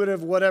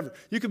 intuitive, whatever.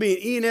 You could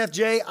be an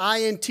ENFJ,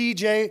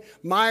 INTJ,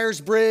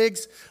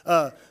 Myers-Briggs,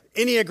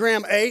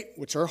 Enneagram 8,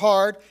 which are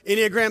hard,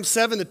 Enneagram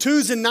 7. The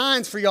 2s and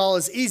 9s for y'all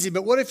is easy,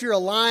 but what if you're a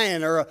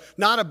lion or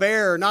not a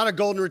bear or not a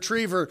golden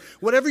retriever?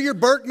 Whatever your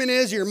Berkman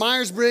is, your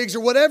Myers-Briggs, or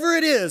whatever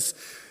it is,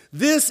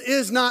 this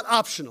is not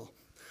optional.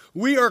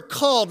 We are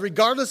called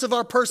regardless of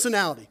our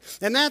personality.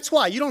 And that's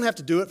why you don't have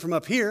to do it from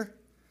up here,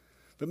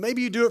 but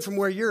maybe you do it from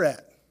where you're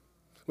at.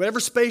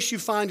 Whatever space you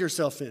find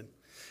yourself in.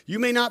 You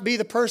may not be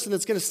the person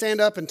that's going to stand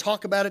up and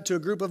talk about it to a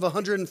group of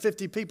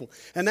 150 people.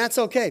 And that's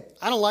okay.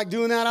 I don't like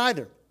doing that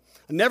either.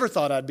 I never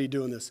thought I'd be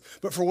doing this.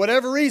 But for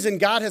whatever reason,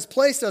 God has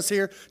placed us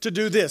here to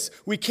do this.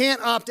 We can't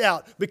opt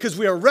out because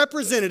we are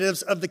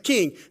representatives of the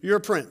King. You're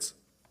a prince.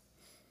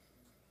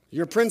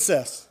 You're a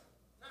princess.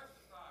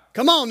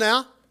 Come on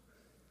now.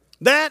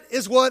 That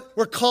is what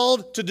we're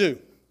called to do.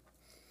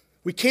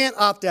 We can't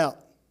opt out.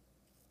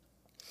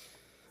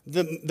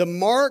 The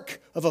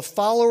mark of a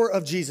follower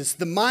of Jesus,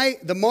 the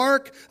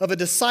mark of a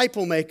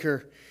disciple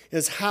maker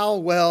is how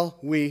well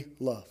we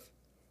love.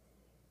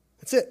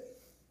 That's it.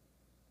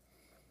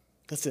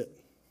 That's it.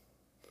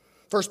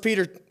 1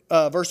 Peter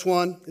verse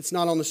 1, it's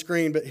not on the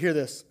screen, but hear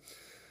this.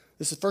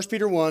 This is 1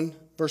 Peter 1,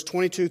 verse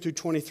 22 through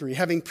 23.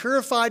 Having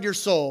purified your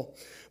soul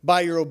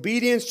by your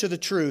obedience to the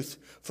truth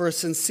for a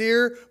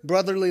sincere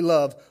brotherly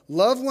love,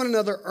 love one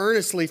another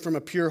earnestly from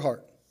a pure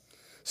heart.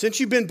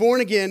 Since you've been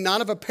born again, not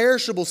of a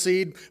perishable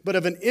seed, but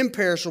of an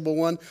imperishable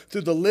one,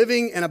 through the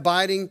living and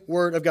abiding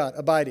word of God.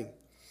 Abiding.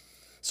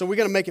 So we're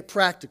going to make it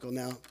practical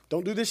now.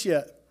 Don't do this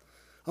yet.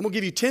 I'm going to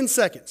give you 10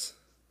 seconds.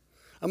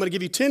 I'm going to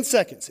give you 10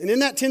 seconds. And in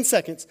that 10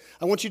 seconds,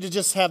 I want you to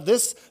just have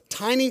this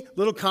tiny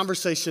little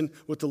conversation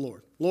with the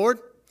Lord. Lord,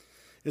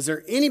 is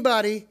there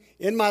anybody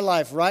in my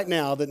life right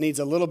now that needs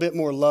a little bit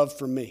more love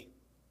from me?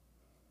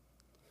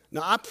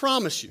 Now, I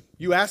promise you,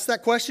 you ask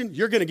that question,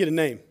 you're going to get a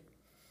name.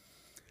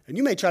 And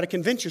you may try to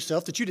convince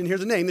yourself that you didn't hear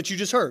the name that you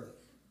just heard.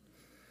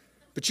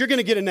 But you're going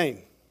to get a name.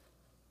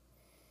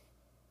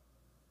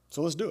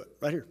 So let's do it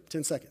right here,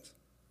 10 seconds.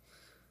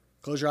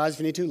 Close your eyes if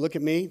you need to. Look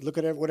at me. Look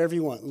at whatever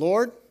you want.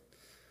 Lord,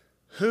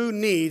 who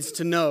needs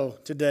to know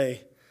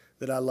today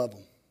that I love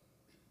them?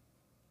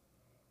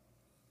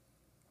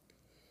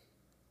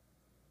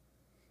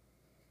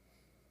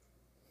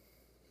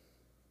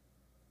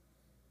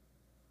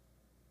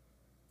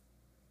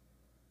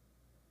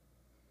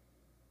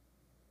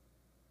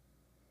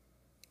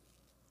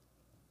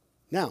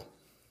 Now,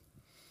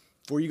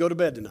 before you go to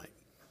bed tonight,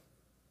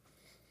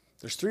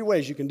 there's 3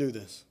 ways you can do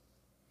this.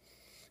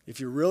 If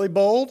you're really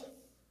bold,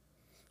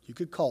 you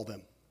could call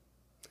them.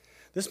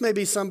 This may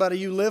be somebody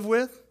you live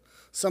with,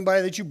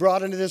 somebody that you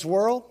brought into this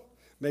world,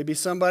 maybe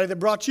somebody that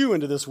brought you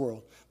into this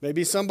world,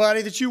 maybe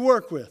somebody that you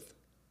work with.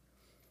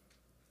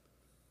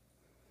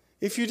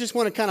 If you just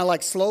want to kind of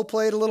like slow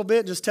play it a little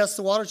bit, just test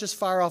the waters, just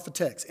fire off a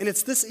text. And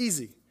it's this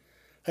easy.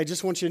 Hey,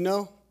 just want you to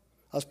know,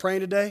 I was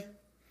praying today.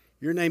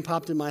 Your name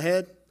popped in my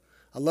head.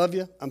 I love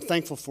you. I'm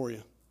thankful for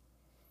you.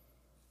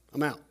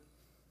 I'm out.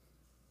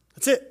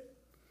 That's it.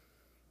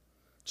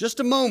 Just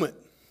a moment.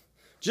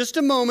 Just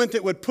a moment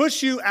that would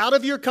push you out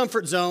of your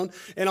comfort zone.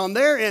 And on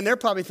their end, they're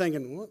probably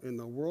thinking, what in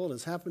the world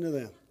has happened to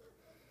them?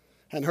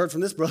 Hadn't heard from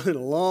this brother in a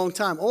long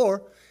time.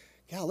 Or,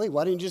 golly,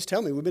 why didn't you just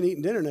tell me? We've been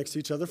eating dinner next to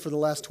each other for the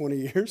last 20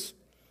 years.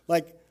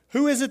 Like,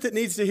 who is it that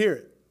needs to hear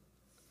it?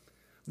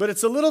 But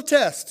it's a little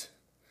test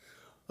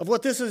of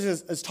what this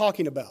is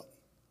talking about.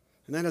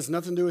 And that has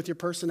nothing to do with your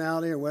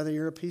personality or whether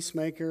you're a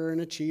peacemaker or an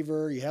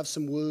achiever, you have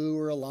some woo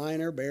or a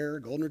lion or bear,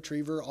 golden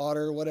retriever,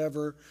 otter,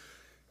 whatever.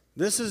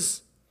 This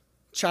is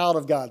child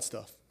of God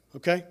stuff,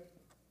 okay?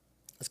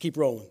 Let's keep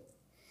rolling.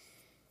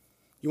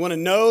 You want to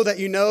know that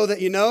you know that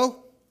you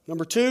know?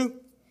 Number 2,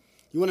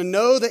 you want to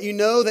know that you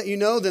know that you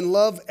know, then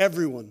love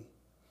everyone.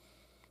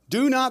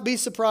 Do not be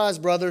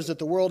surprised, brothers, that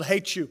the world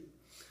hates you.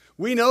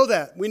 We know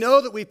that. We know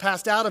that we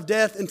passed out of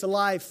death into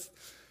life.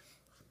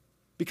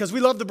 Because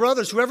we love the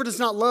brothers. Whoever does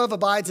not love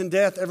abides in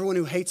death. Everyone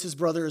who hates his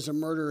brother is a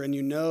murderer, and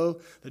you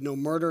know that no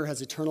murderer has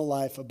eternal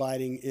life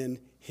abiding in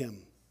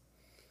him.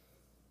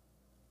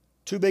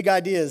 2 big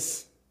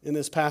ideas in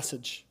this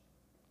passage.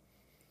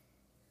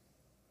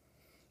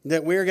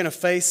 That we're going to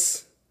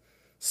face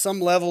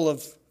some level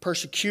of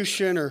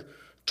persecution or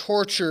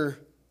torture,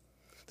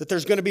 that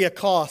there's going to be a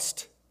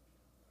cost.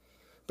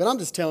 But I'm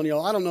just telling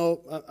y'all, I don't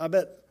know, I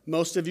bet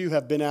most of you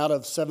have been out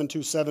of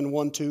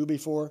 72712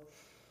 before.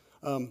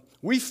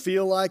 We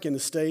feel like in the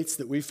States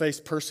that we face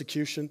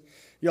persecution.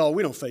 Y'all,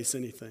 we don't face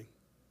anything.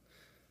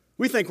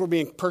 We think we're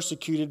being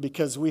persecuted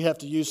because we have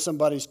to use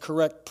somebody's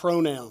correct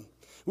pronoun.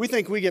 We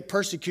think we get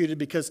persecuted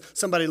because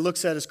somebody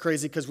looks at us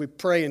crazy because we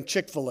pray in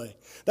Chick-fil-A.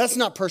 That's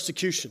not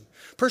persecution.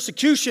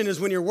 Persecution is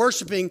when you're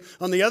worshiping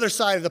on the other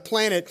side of the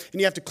planet and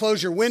you have to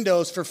close your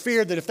windows for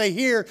fear that if they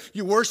hear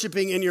you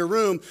worshiping in your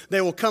room, they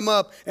will come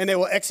up and they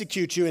will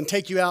execute you and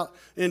take you out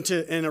and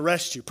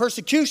arrest you.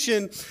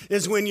 Persecution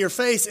is when your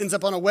face ends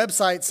up on a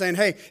website saying,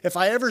 hey, if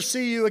I ever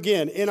see you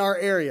again in our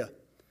area,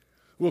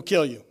 we'll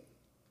kill you.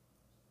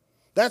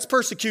 That's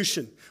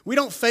persecution. We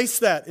don't face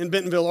that in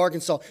Bentonville,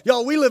 Arkansas.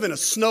 Y'all, we live in a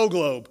snow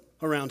globe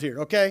around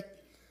here, okay?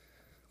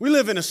 We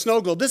live in a snow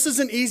globe. This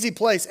is an easy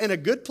place and a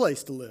good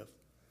place to live.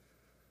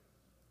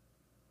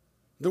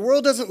 The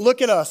world doesn't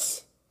look at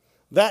us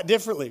that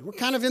differently. We're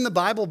kind of in the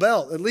Bible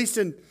Belt, at least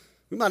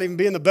we might even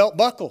be in the belt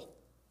buckle.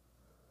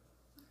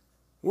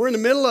 We're in the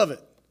middle of it.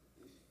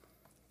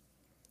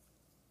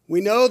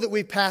 We know that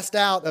we passed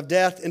out of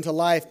death into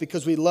life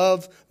because we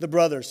love the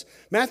brothers.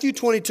 Matthew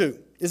 22.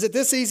 Is it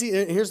this easy?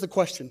 Here's the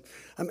question.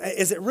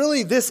 Is it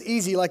really this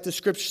easy like the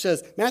scripture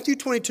says? Matthew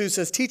 22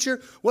 says, Teacher,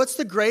 what's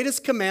the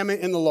greatest commandment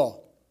in the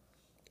law?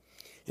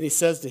 And he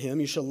says to him,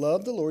 you shall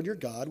love the Lord your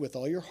God with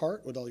all your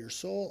heart, with all your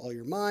soul, all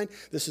your mind.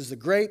 This is the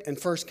great and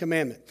first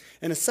commandment.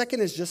 And a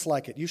second is just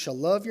like it. You shall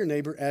love your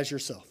neighbor as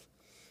yourself.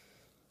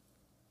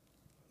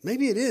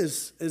 Maybe it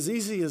is as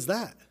easy as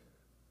that.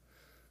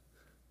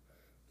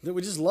 That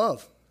we just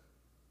love.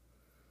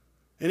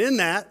 And in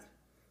that,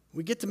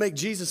 we get to make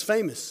Jesus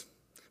famous.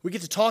 We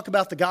get to talk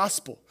about the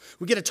gospel.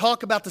 We get to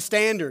talk about the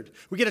standard.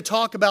 We get to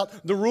talk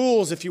about the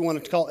rules, if you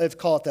want to call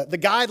it that, the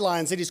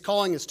guidelines that he's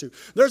calling us to.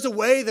 There's a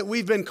way that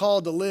we've been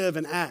called to live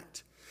and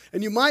act.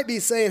 And you might be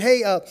saying,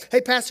 hey,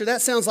 Pastor,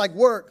 that sounds like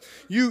work.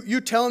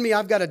 You telling me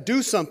I've got to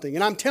do something.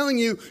 And I'm telling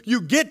you,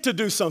 you get to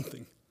do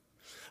something.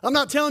 I'm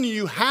not telling you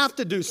you have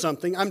to do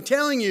something. I'm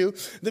telling you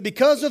that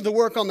because of the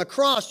work on the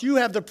cross, you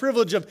have the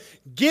privilege of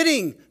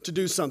getting to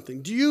do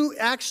something. Do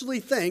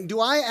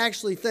I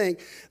actually think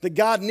that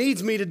God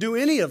needs me to do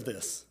any of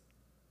this?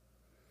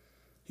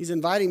 He's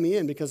inviting me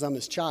in because I'm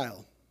his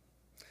child.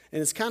 And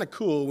it's kind of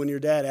cool when your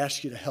dad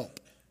asks you to help,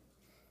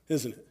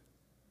 isn't it?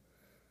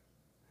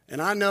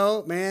 And I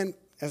know, man,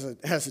 as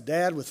a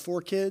dad with 4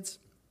 kids,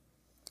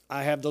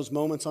 I have those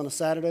moments on a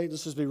Saturday.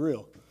 Let's just be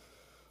real.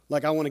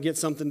 Like I want to get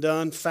something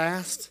done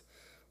fast,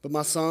 but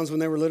my sons, when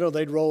they were little,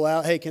 they'd roll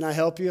out, hey, can I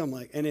help you? I'm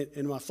like, and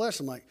in my flesh,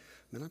 I'm like,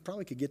 man, I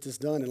probably could get this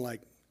done in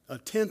like a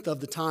tenth of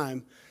the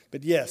time,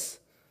 but yes,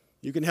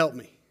 you can help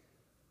me.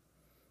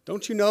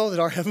 Don't you know that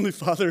our Heavenly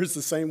Father is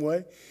the same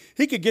way?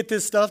 He could get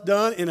this stuff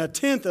done in a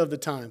tenth of the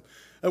time,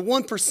 at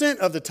 1%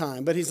 of the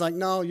time, but he's like,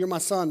 no, you're my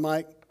son,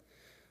 Mike.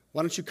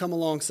 Why don't you come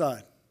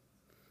alongside?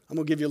 I'm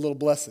going to give you a little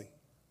blessing.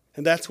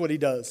 And that's what he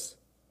does.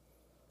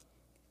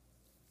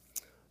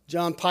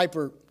 John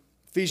Piper,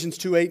 Ephesians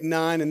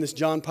 2:8-9, and this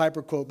John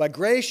Piper quote, by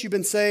grace you've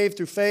been saved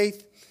through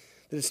faith,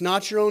 that it's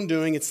not your own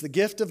doing, it's the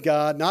gift of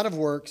God, not of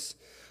works,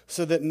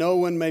 so that no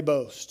one may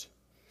boast.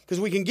 Because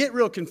we can get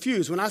real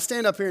confused. When I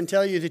stand up here and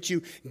tell you that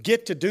you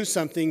get to do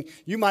something,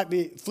 you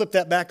might flip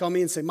that back on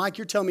me and say, Mike,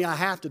 you're telling me I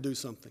have to do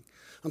something.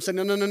 I'm saying,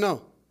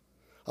 no.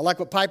 I like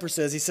what Piper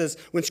says. He says,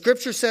 when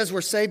Scripture says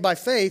we're saved by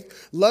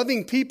faith,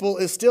 loving people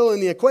is still in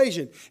the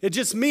equation. It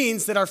just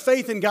means that our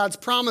faith in God's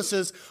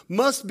promises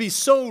must be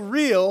so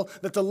real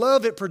that the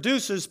love it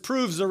produces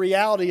proves the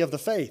reality of the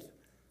faith.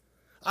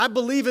 I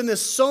believe in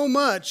this so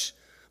much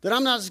that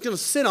I'm not just going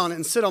to sit on it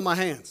and sit on my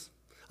hands.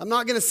 I'm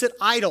not going to sit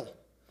idle.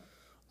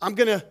 I'm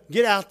going to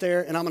get out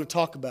there and I'm going to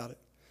talk about it.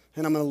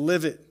 And I'm going to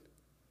live it.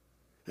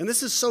 And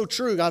this is so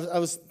true. I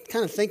was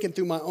kind of thinking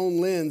through my own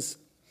lens.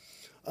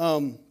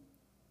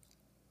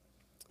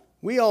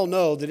 We all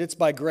know that it's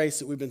by grace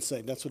that we've been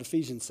saved. That's what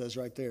Ephesians says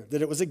right there.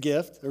 That it was a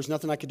gift. There was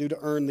nothing I could do to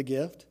earn the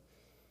gift.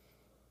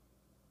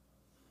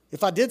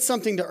 If I did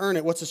something to earn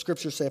it, what's the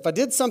Scripture say? If I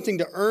did something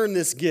to earn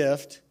this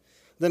gift,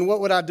 then what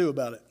would I do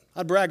about it?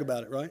 I'd brag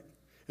about it, right?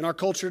 In our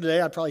culture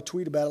today, I'd probably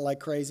tweet about it like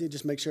crazy.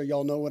 Just make sure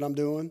y'all know what I'm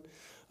doing.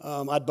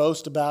 I'd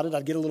boast about it.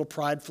 I'd get a little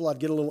prideful. I'd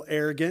get a little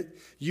arrogant.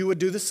 You would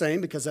do the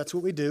same because that's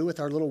what we do with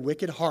our little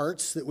wicked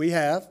hearts that we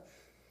have.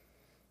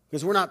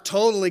 Because we're not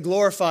totally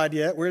glorified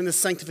yet. We're in this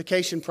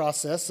sanctification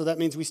process, so that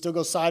means we still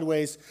go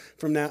sideways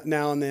from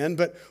now and then.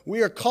 But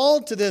we are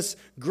called to this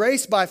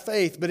grace by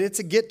faith, but it's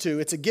a get to.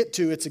 It's a get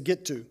to. It's a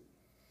get to.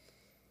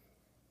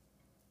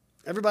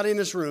 Everybody in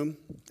this room,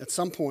 at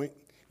some point,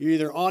 you're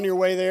either on your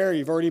way there or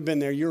you've already been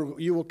there.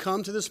 You will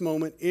come to this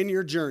moment in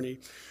your journey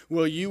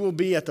where you will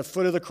be at the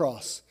foot of the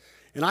cross.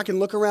 And I can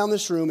look around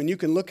this room and you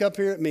can look up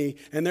here at me,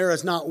 and there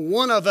is not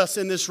one of us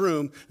in this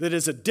room that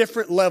is a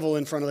different level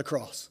in front of the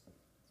cross.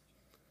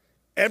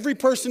 Every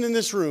person in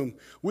this room,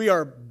 we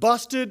are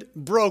busted,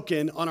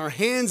 broken, on our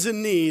hands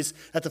and knees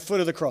at the foot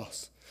of the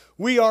cross.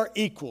 We are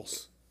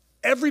equals.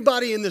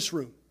 Everybody in this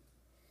room.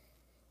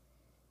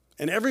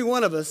 And every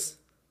one of us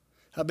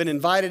have been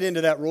invited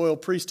into that royal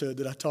priesthood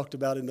that I talked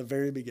about in the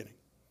very beginning.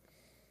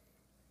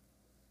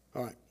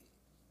 All right.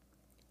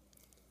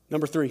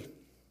 Number 3.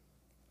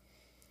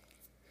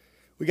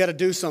 We got to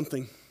do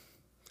something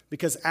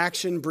because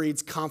action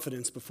breeds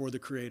confidence before the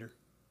Creator.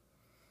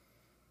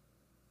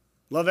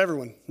 Love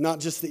everyone, not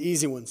just the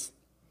easy ones.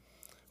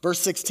 Verse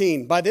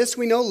 16, by this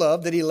we know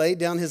love, that he laid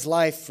down his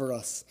life for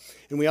us,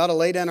 and we ought to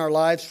lay down our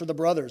lives for the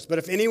brothers. But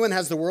if anyone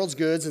has the world's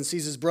goods and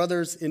sees his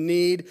brothers in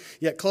need,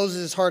 yet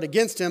closes his heart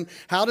against him,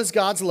 how does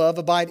God's love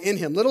abide in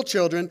him? Little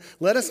children,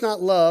 let us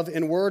not love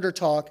in word or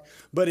talk,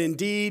 but in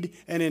deed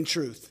and in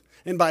truth.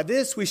 And by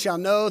this we shall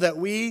know that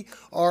we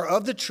are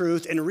of the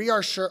truth and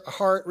reassure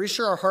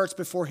our hearts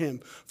before him.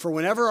 For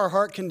whenever our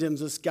heart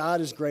condemns us, God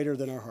is greater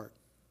than our heart.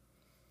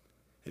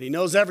 And he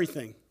knows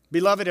everything.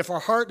 Beloved, if our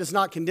heart does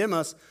not condemn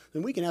us,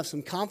 then we can have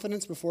some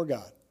confidence before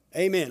God.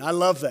 Amen. I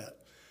love that.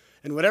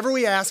 And whatever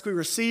we ask, we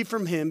receive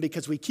from him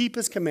because we keep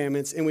his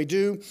commandments and we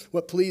do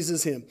what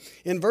pleases him.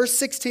 In verse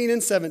 16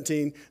 and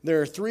 17, there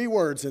are 3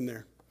 words in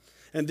there.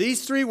 And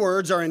these 3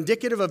 words are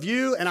indicative of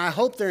you, and I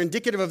hope they're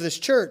indicative of this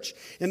church.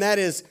 And that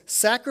is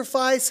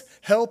sacrifice,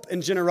 help,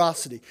 and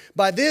generosity.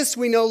 By this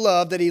we know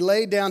love, that he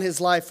laid down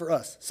his life for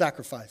us.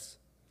 Sacrifice.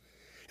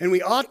 And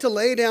we ought to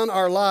lay down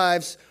our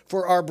lives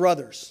for our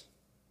brothers.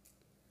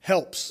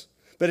 Helps.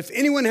 But if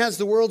anyone has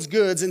the world's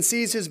goods and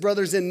sees his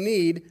brothers in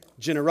need,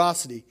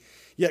 generosity,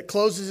 yet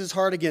closes his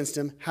heart against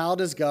him, how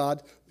does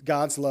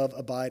God's love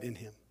abide in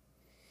him?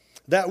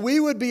 That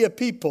we would be a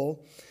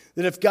people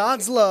that if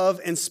God's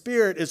love and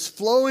spirit is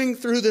flowing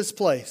through this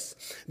place,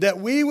 that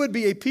we would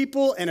be a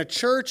people and a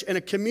church and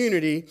a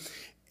community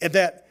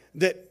that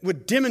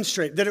would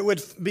demonstrate, that it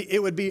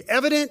would be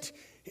evident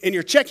in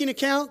your checking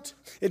account,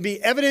 it'd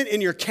be evident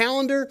in your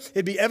calendar,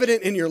 it'd be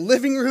evident in your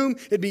living room,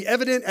 it'd be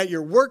evident at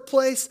your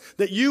workplace,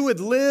 that you would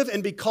live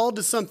and be called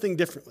to something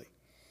different.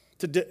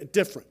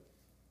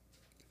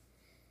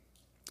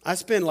 I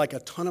spend like a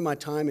ton of my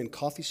time in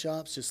coffee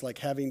shops, just like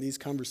having these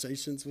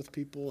conversations with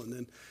people, and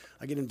then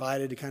I get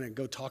invited to kind of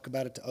go talk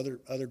about it to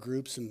other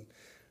groups and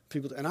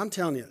people. And I'm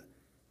telling you,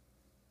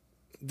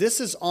 this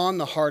is on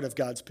the heart of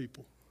God's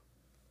people.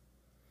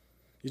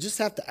 You just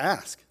have to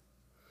ask.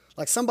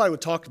 Like somebody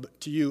would talk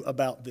to you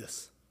about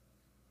this.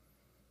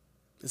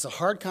 It's a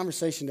hard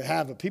conversation to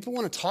have, but people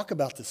want to talk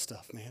about this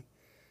stuff, man.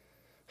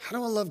 How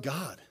do I love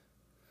God?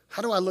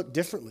 How do I look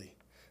differently?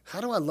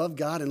 How do I love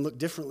God and look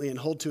differently and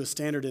hold to a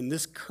standard in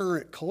this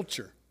current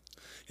culture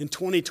in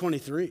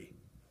 2023?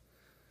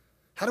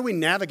 How do we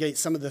navigate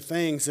some of the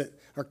things that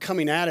are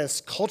coming at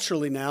us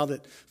culturally now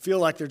that feel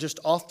like they're just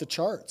off the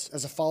charts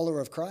as a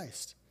follower of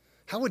Christ?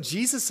 How would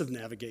Jesus have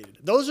navigated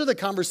it? Those are the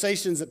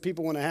conversations that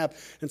people want to have.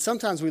 And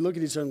sometimes we look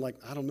at each other and like,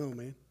 I don't know,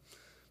 man.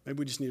 Maybe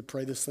we just need to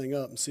pray this thing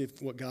up and see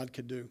what God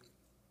could do.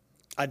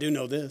 I do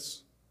know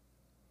this.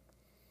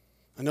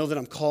 I know that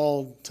I'm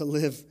called to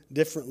live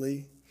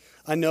differently.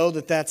 I know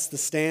that that's the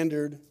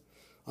standard.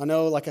 I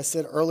know, like I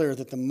said earlier,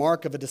 that the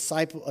mark of a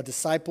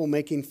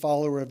disciple-making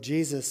follower of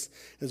Jesus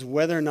is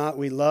whether or not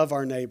we love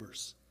our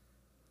neighbors.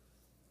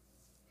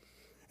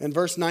 And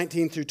verse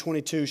 19 through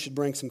 22 should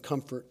bring some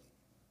comfort.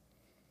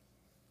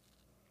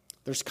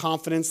 There's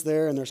confidence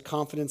there, and there's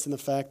confidence in the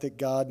fact that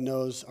God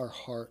knows our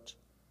heart.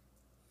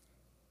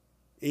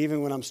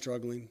 Even when I'm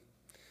struggling,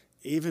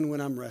 even when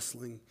I'm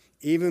wrestling,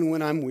 even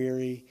when I'm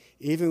weary,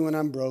 even when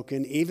I'm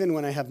broken, even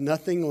when I have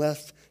nothing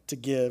left to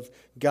give,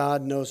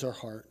 God knows our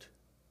heart.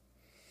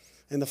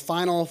 And the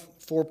final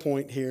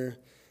 4-point here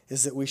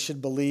is that we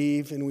should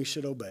believe and we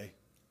should obey.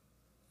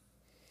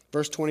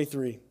 Verse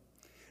 23,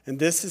 and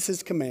this is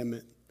his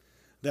commandment,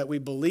 that we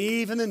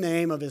believe in the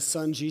name of his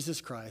Son, Jesus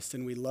Christ,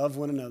 and we love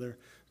one another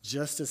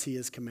just as he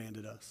has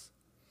commanded us.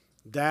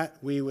 That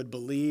we would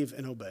believe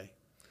and obey.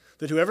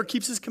 That whoever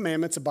keeps his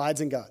commandments abides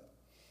in God.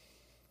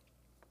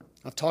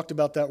 I've talked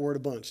about that word a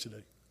bunch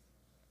today.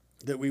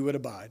 That we would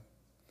abide.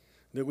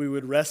 That we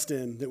would rest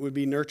in. That we would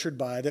be nurtured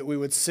by. That we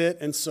would sit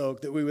and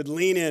soak. That we would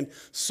lean in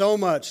so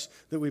much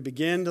that we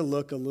begin to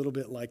look a little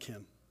bit like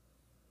him.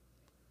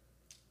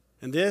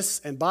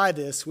 And by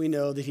this we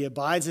know that he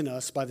abides in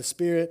us by the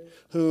Spirit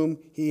whom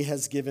he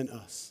has given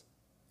us.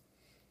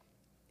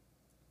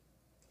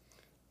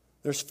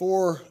 There's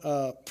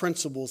 4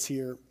 principles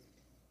here.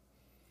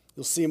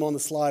 You'll see them on the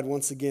slide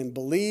once again.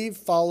 Believe,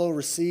 follow,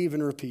 receive,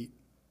 and repeat.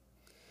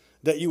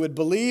 That you would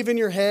believe in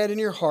your head and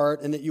your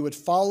heart, and that you would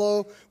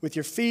follow with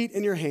your feet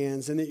and your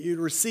hands, and that you'd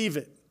receive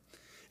it.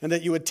 And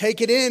that you would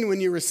take it in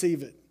when you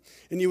receive it.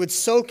 And you would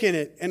soak in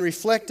it and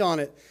reflect on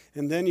it,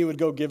 and then you would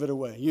go give it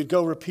away. You'd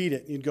go repeat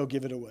it, and you'd go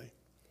give it away.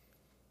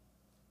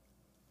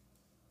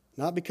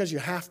 Not because you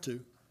have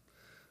to,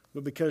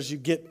 but because you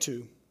get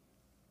to.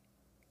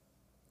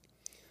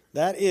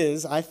 That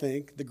is, I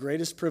think, the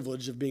greatest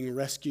privilege of being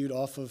rescued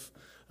off of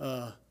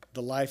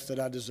the life that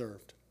I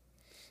deserved.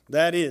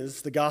 That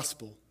is the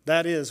gospel.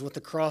 That is what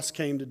the cross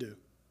came to do.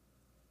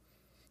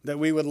 That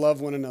we would love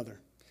one another.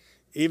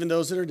 Even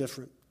those that are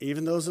different.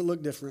 Even those that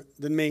look different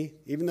than me.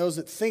 Even those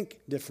that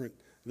think different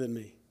than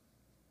me.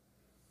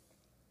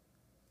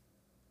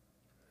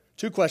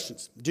 2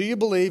 questions. Do you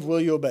believe?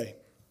 Will you obey?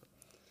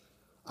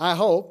 I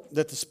hope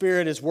that the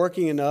Spirit is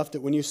working enough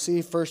that when you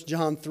see 1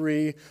 John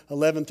 3,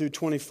 11 through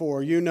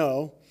 24, you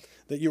know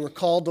that you were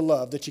called to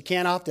love, that you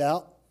can't opt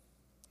out,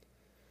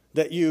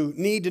 that you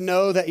need to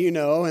know that you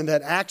know, and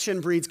that action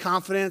breeds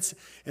confidence,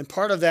 and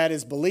part of that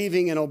is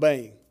believing and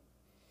obeying.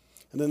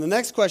 And then the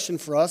next question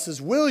for us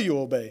is, will you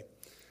obey?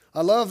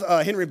 I love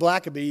Henry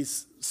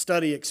Blackaby's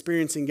study,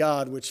 Experiencing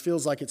God, which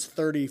feels like it's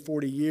 30,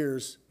 40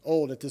 years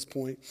old at this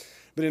point.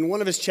 But in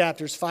one of his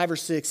chapters, 5 or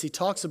 6, he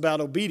talks about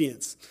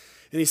obedience.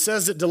 And he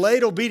says that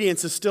delayed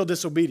obedience is still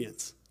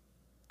disobedience.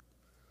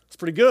 It's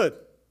pretty good.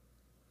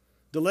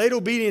 Delayed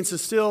obedience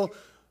is still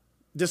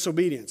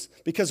disobedience.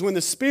 Because when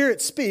the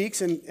Spirit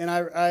speaks, and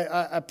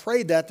I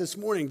prayed that this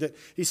morning, that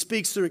he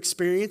speaks through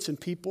experience and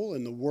people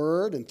and the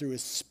Word and through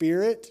his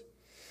Spirit,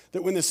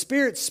 that when the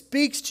Spirit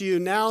speaks to you,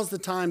 now's the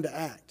time to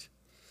act.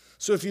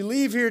 So if you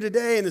leave here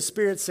today and the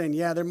Spirit's saying,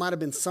 yeah, there might have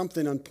been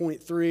something on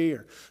point 3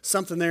 or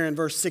something there in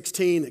verse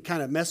 16 that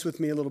kind of messed with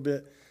me a little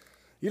bit,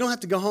 you don't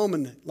have to go home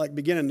and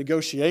begin a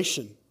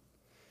negotiation.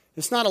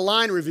 It's not a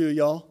line review,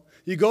 y'all.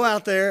 You go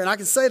out there, and I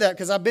can say that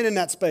because I've been in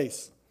that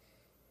space.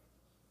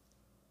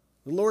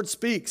 The Lord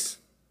speaks,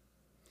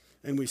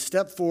 and we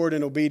step forward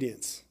in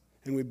obedience,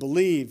 and we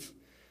believe.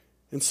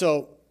 And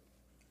so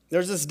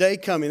there's this day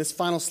coming, this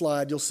final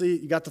slide. You'll see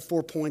you got the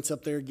 4 points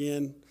up there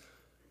again.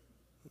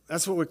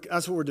 That's what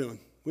we're doing.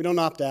 We don't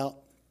opt out.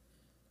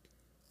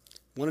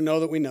 We want to know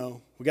that we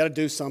know. We got to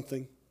do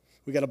something.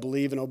 We got to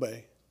believe and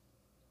obey.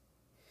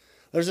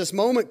 There's this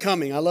moment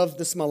coming. I love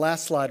this is my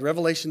last slide,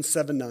 Revelation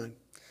 7:9.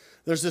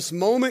 There's this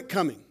moment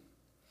coming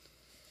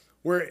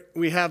where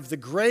we have the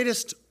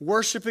greatest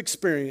worship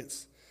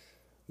experience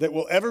that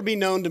will ever be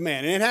known to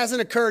man. And it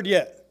hasn't occurred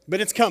yet, but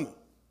it's coming.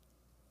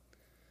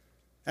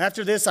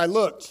 After this, I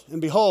looked,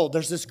 and behold,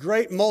 there's this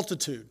great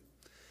multitude,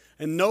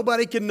 and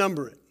nobody can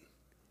number it.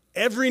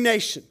 Every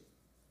nation,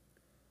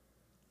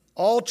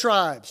 all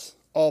tribes,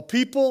 all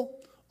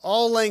people,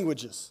 all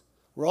languages.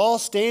 We're all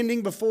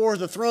standing before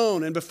the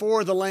throne and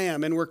before the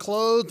Lamb, and we're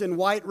clothed in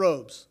white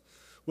robes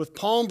with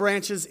palm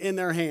branches in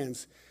their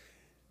hands.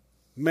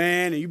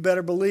 Man, you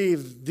better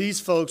believe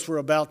these folks were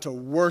about to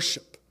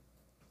worship.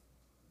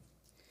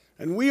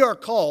 And we are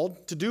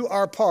called to do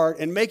our part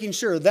in making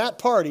sure that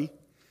party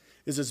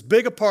is as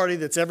big a party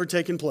that's ever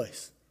taken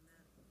place.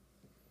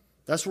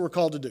 That's what we're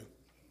called to do.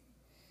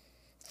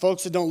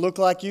 Folks that don't look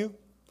like you,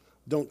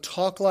 don't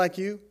talk like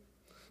you,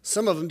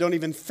 some of them don't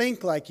even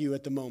think like you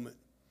at the moment.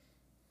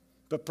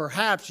 but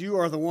perhaps you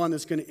are the one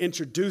that's going to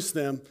introduce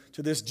them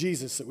to this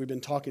Jesus that we've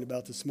been talking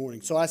about this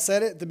morning. So I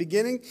said it at the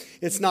beginning,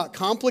 it's not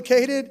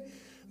complicated,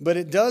 but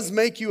it does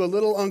make you a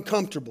little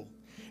uncomfortable.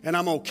 And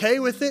I'm okay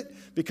with it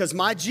because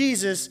my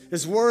Jesus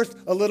is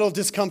worth a little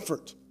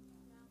discomfort.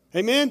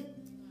 Amen?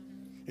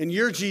 And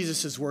your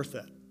Jesus is worth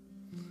that.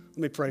 Let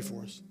me pray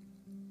for us.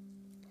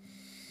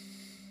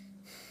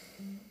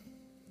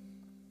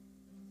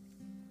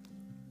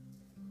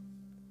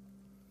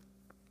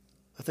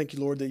 I thank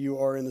you, Lord, that you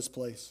are in this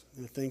place.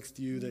 And I thank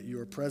you that you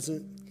are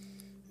present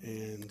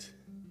and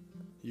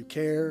you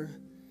care,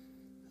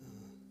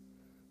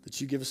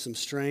 that you give us some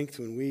strength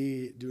when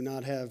we do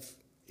not have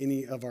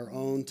any of our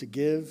own to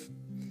give,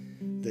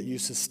 that you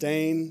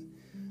sustain,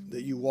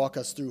 that you walk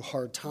us through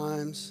hard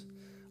times.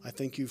 I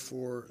thank you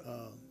for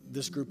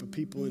this group of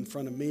people in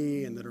front of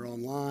me and that are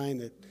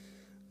online,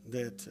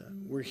 that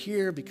we're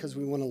here because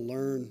we want to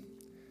learn.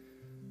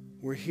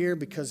 We're here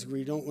because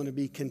we don't want to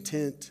be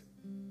content.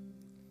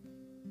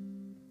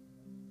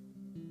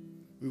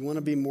 We want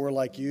to be more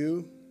like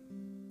you.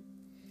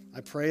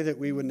 I pray that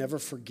we would never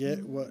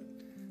forget what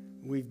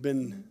we've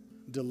been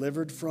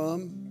delivered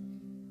from,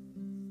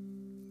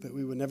 that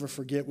we would never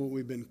forget what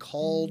we've been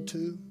called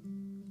to,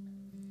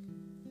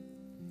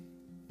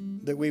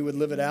 that we would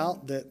live it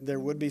out, that there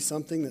would be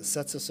something that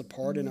sets us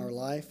apart in our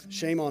life.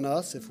 Shame on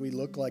us if we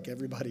look like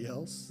everybody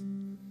else.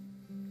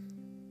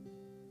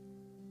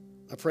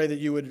 I pray that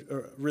you would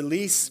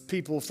release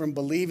people from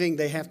believing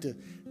they have to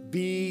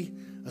be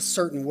a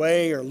certain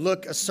way or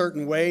look a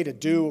certain way to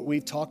do what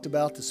we've talked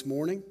about this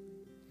morning.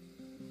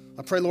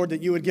 I pray, Lord,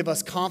 that you would give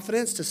us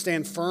confidence to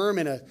stand firm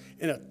in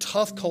a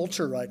tough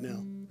culture right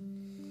now.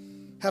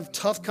 Have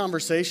tough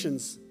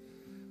conversations,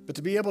 but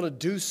to be able to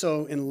do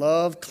so in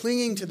love,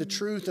 clinging to the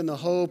truth and the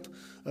hope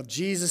of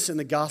Jesus and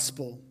the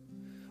gospel.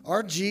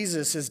 Our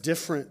Jesus is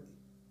different.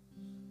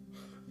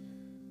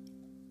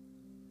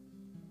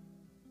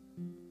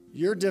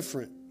 You're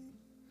different.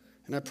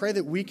 And I pray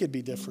that we could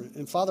be different.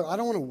 And Father, I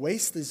don't want to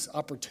waste these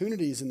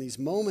opportunities and these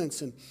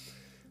moments. And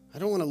I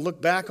don't want to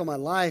look back on my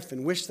life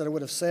and wish that I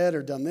would have said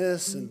or done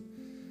this. And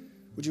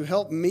would you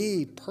help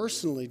me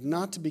personally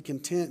not to be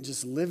content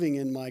just living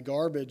in my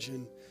garbage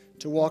and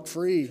to walk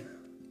free?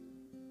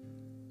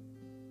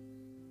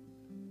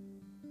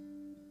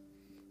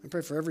 I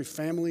pray for every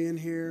family in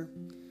here,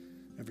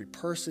 every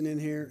person in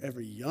here,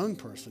 every young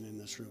person in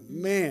this room.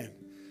 Man,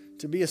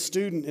 to be a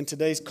student in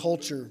today's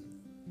culture,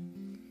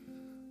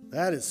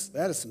 that is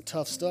some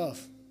tough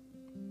stuff.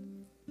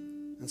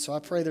 And so I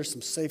pray there's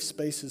some safe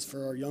spaces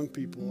for our young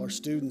people, our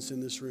students in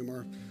this room,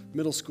 our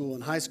middle school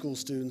and high school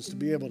students to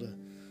be able to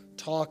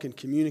talk and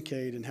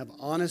communicate and have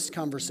honest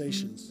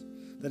conversations.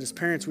 That as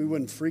parents, we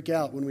wouldn't freak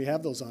out when we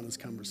have those honest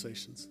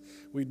conversations.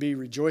 We'd be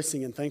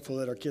rejoicing and thankful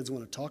that our kids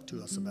want to talk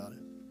to us about it.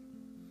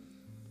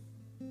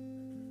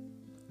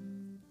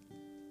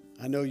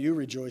 I know you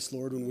rejoice,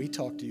 Lord, when we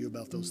talk to you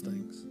about those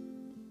things.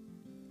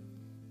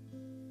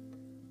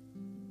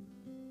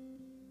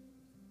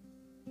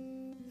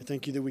 I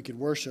thank you that we could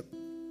worship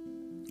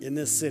in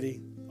this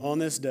city on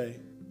this day.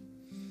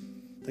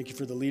 Thank you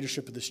for the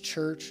leadership of this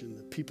church and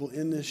the people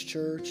in this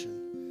church.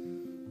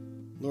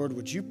 And Lord,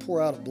 would you pour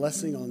out a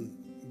blessing on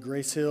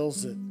Grace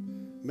Hills that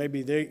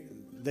maybe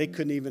they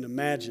couldn't even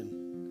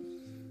imagine.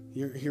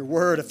 Your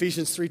word,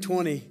 Ephesians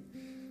 3:20,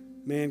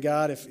 man,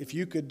 God, if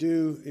you could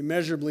do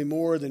immeasurably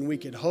more than we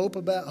could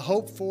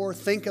hope for,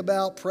 think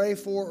about, pray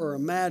for, or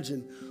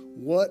imagine,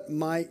 what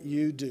might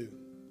you do?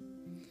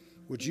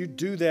 Would you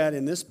do that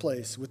in this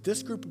place with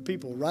this group of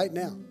people right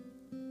now?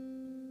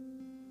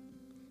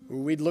 Where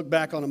we'd look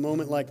back on a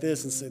moment like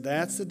this and say,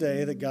 that's the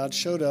day that God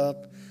showed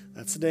up.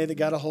 That's the day that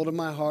got a hold of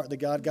my heart, that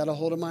God got a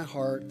hold of my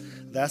heart.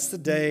 That's the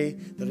day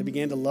that I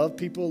began to love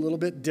people a little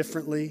bit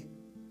differently.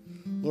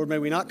 Lord, may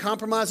we not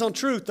compromise on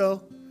truth,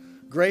 though.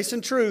 Grace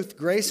and truth,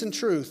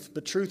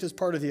 but truth is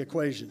part of the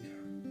equation.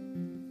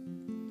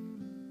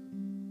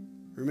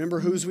 Remember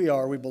whose we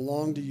are. We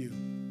belong to you.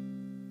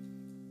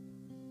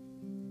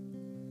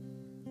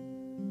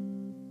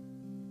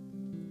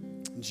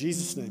 In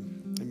Jesus' name.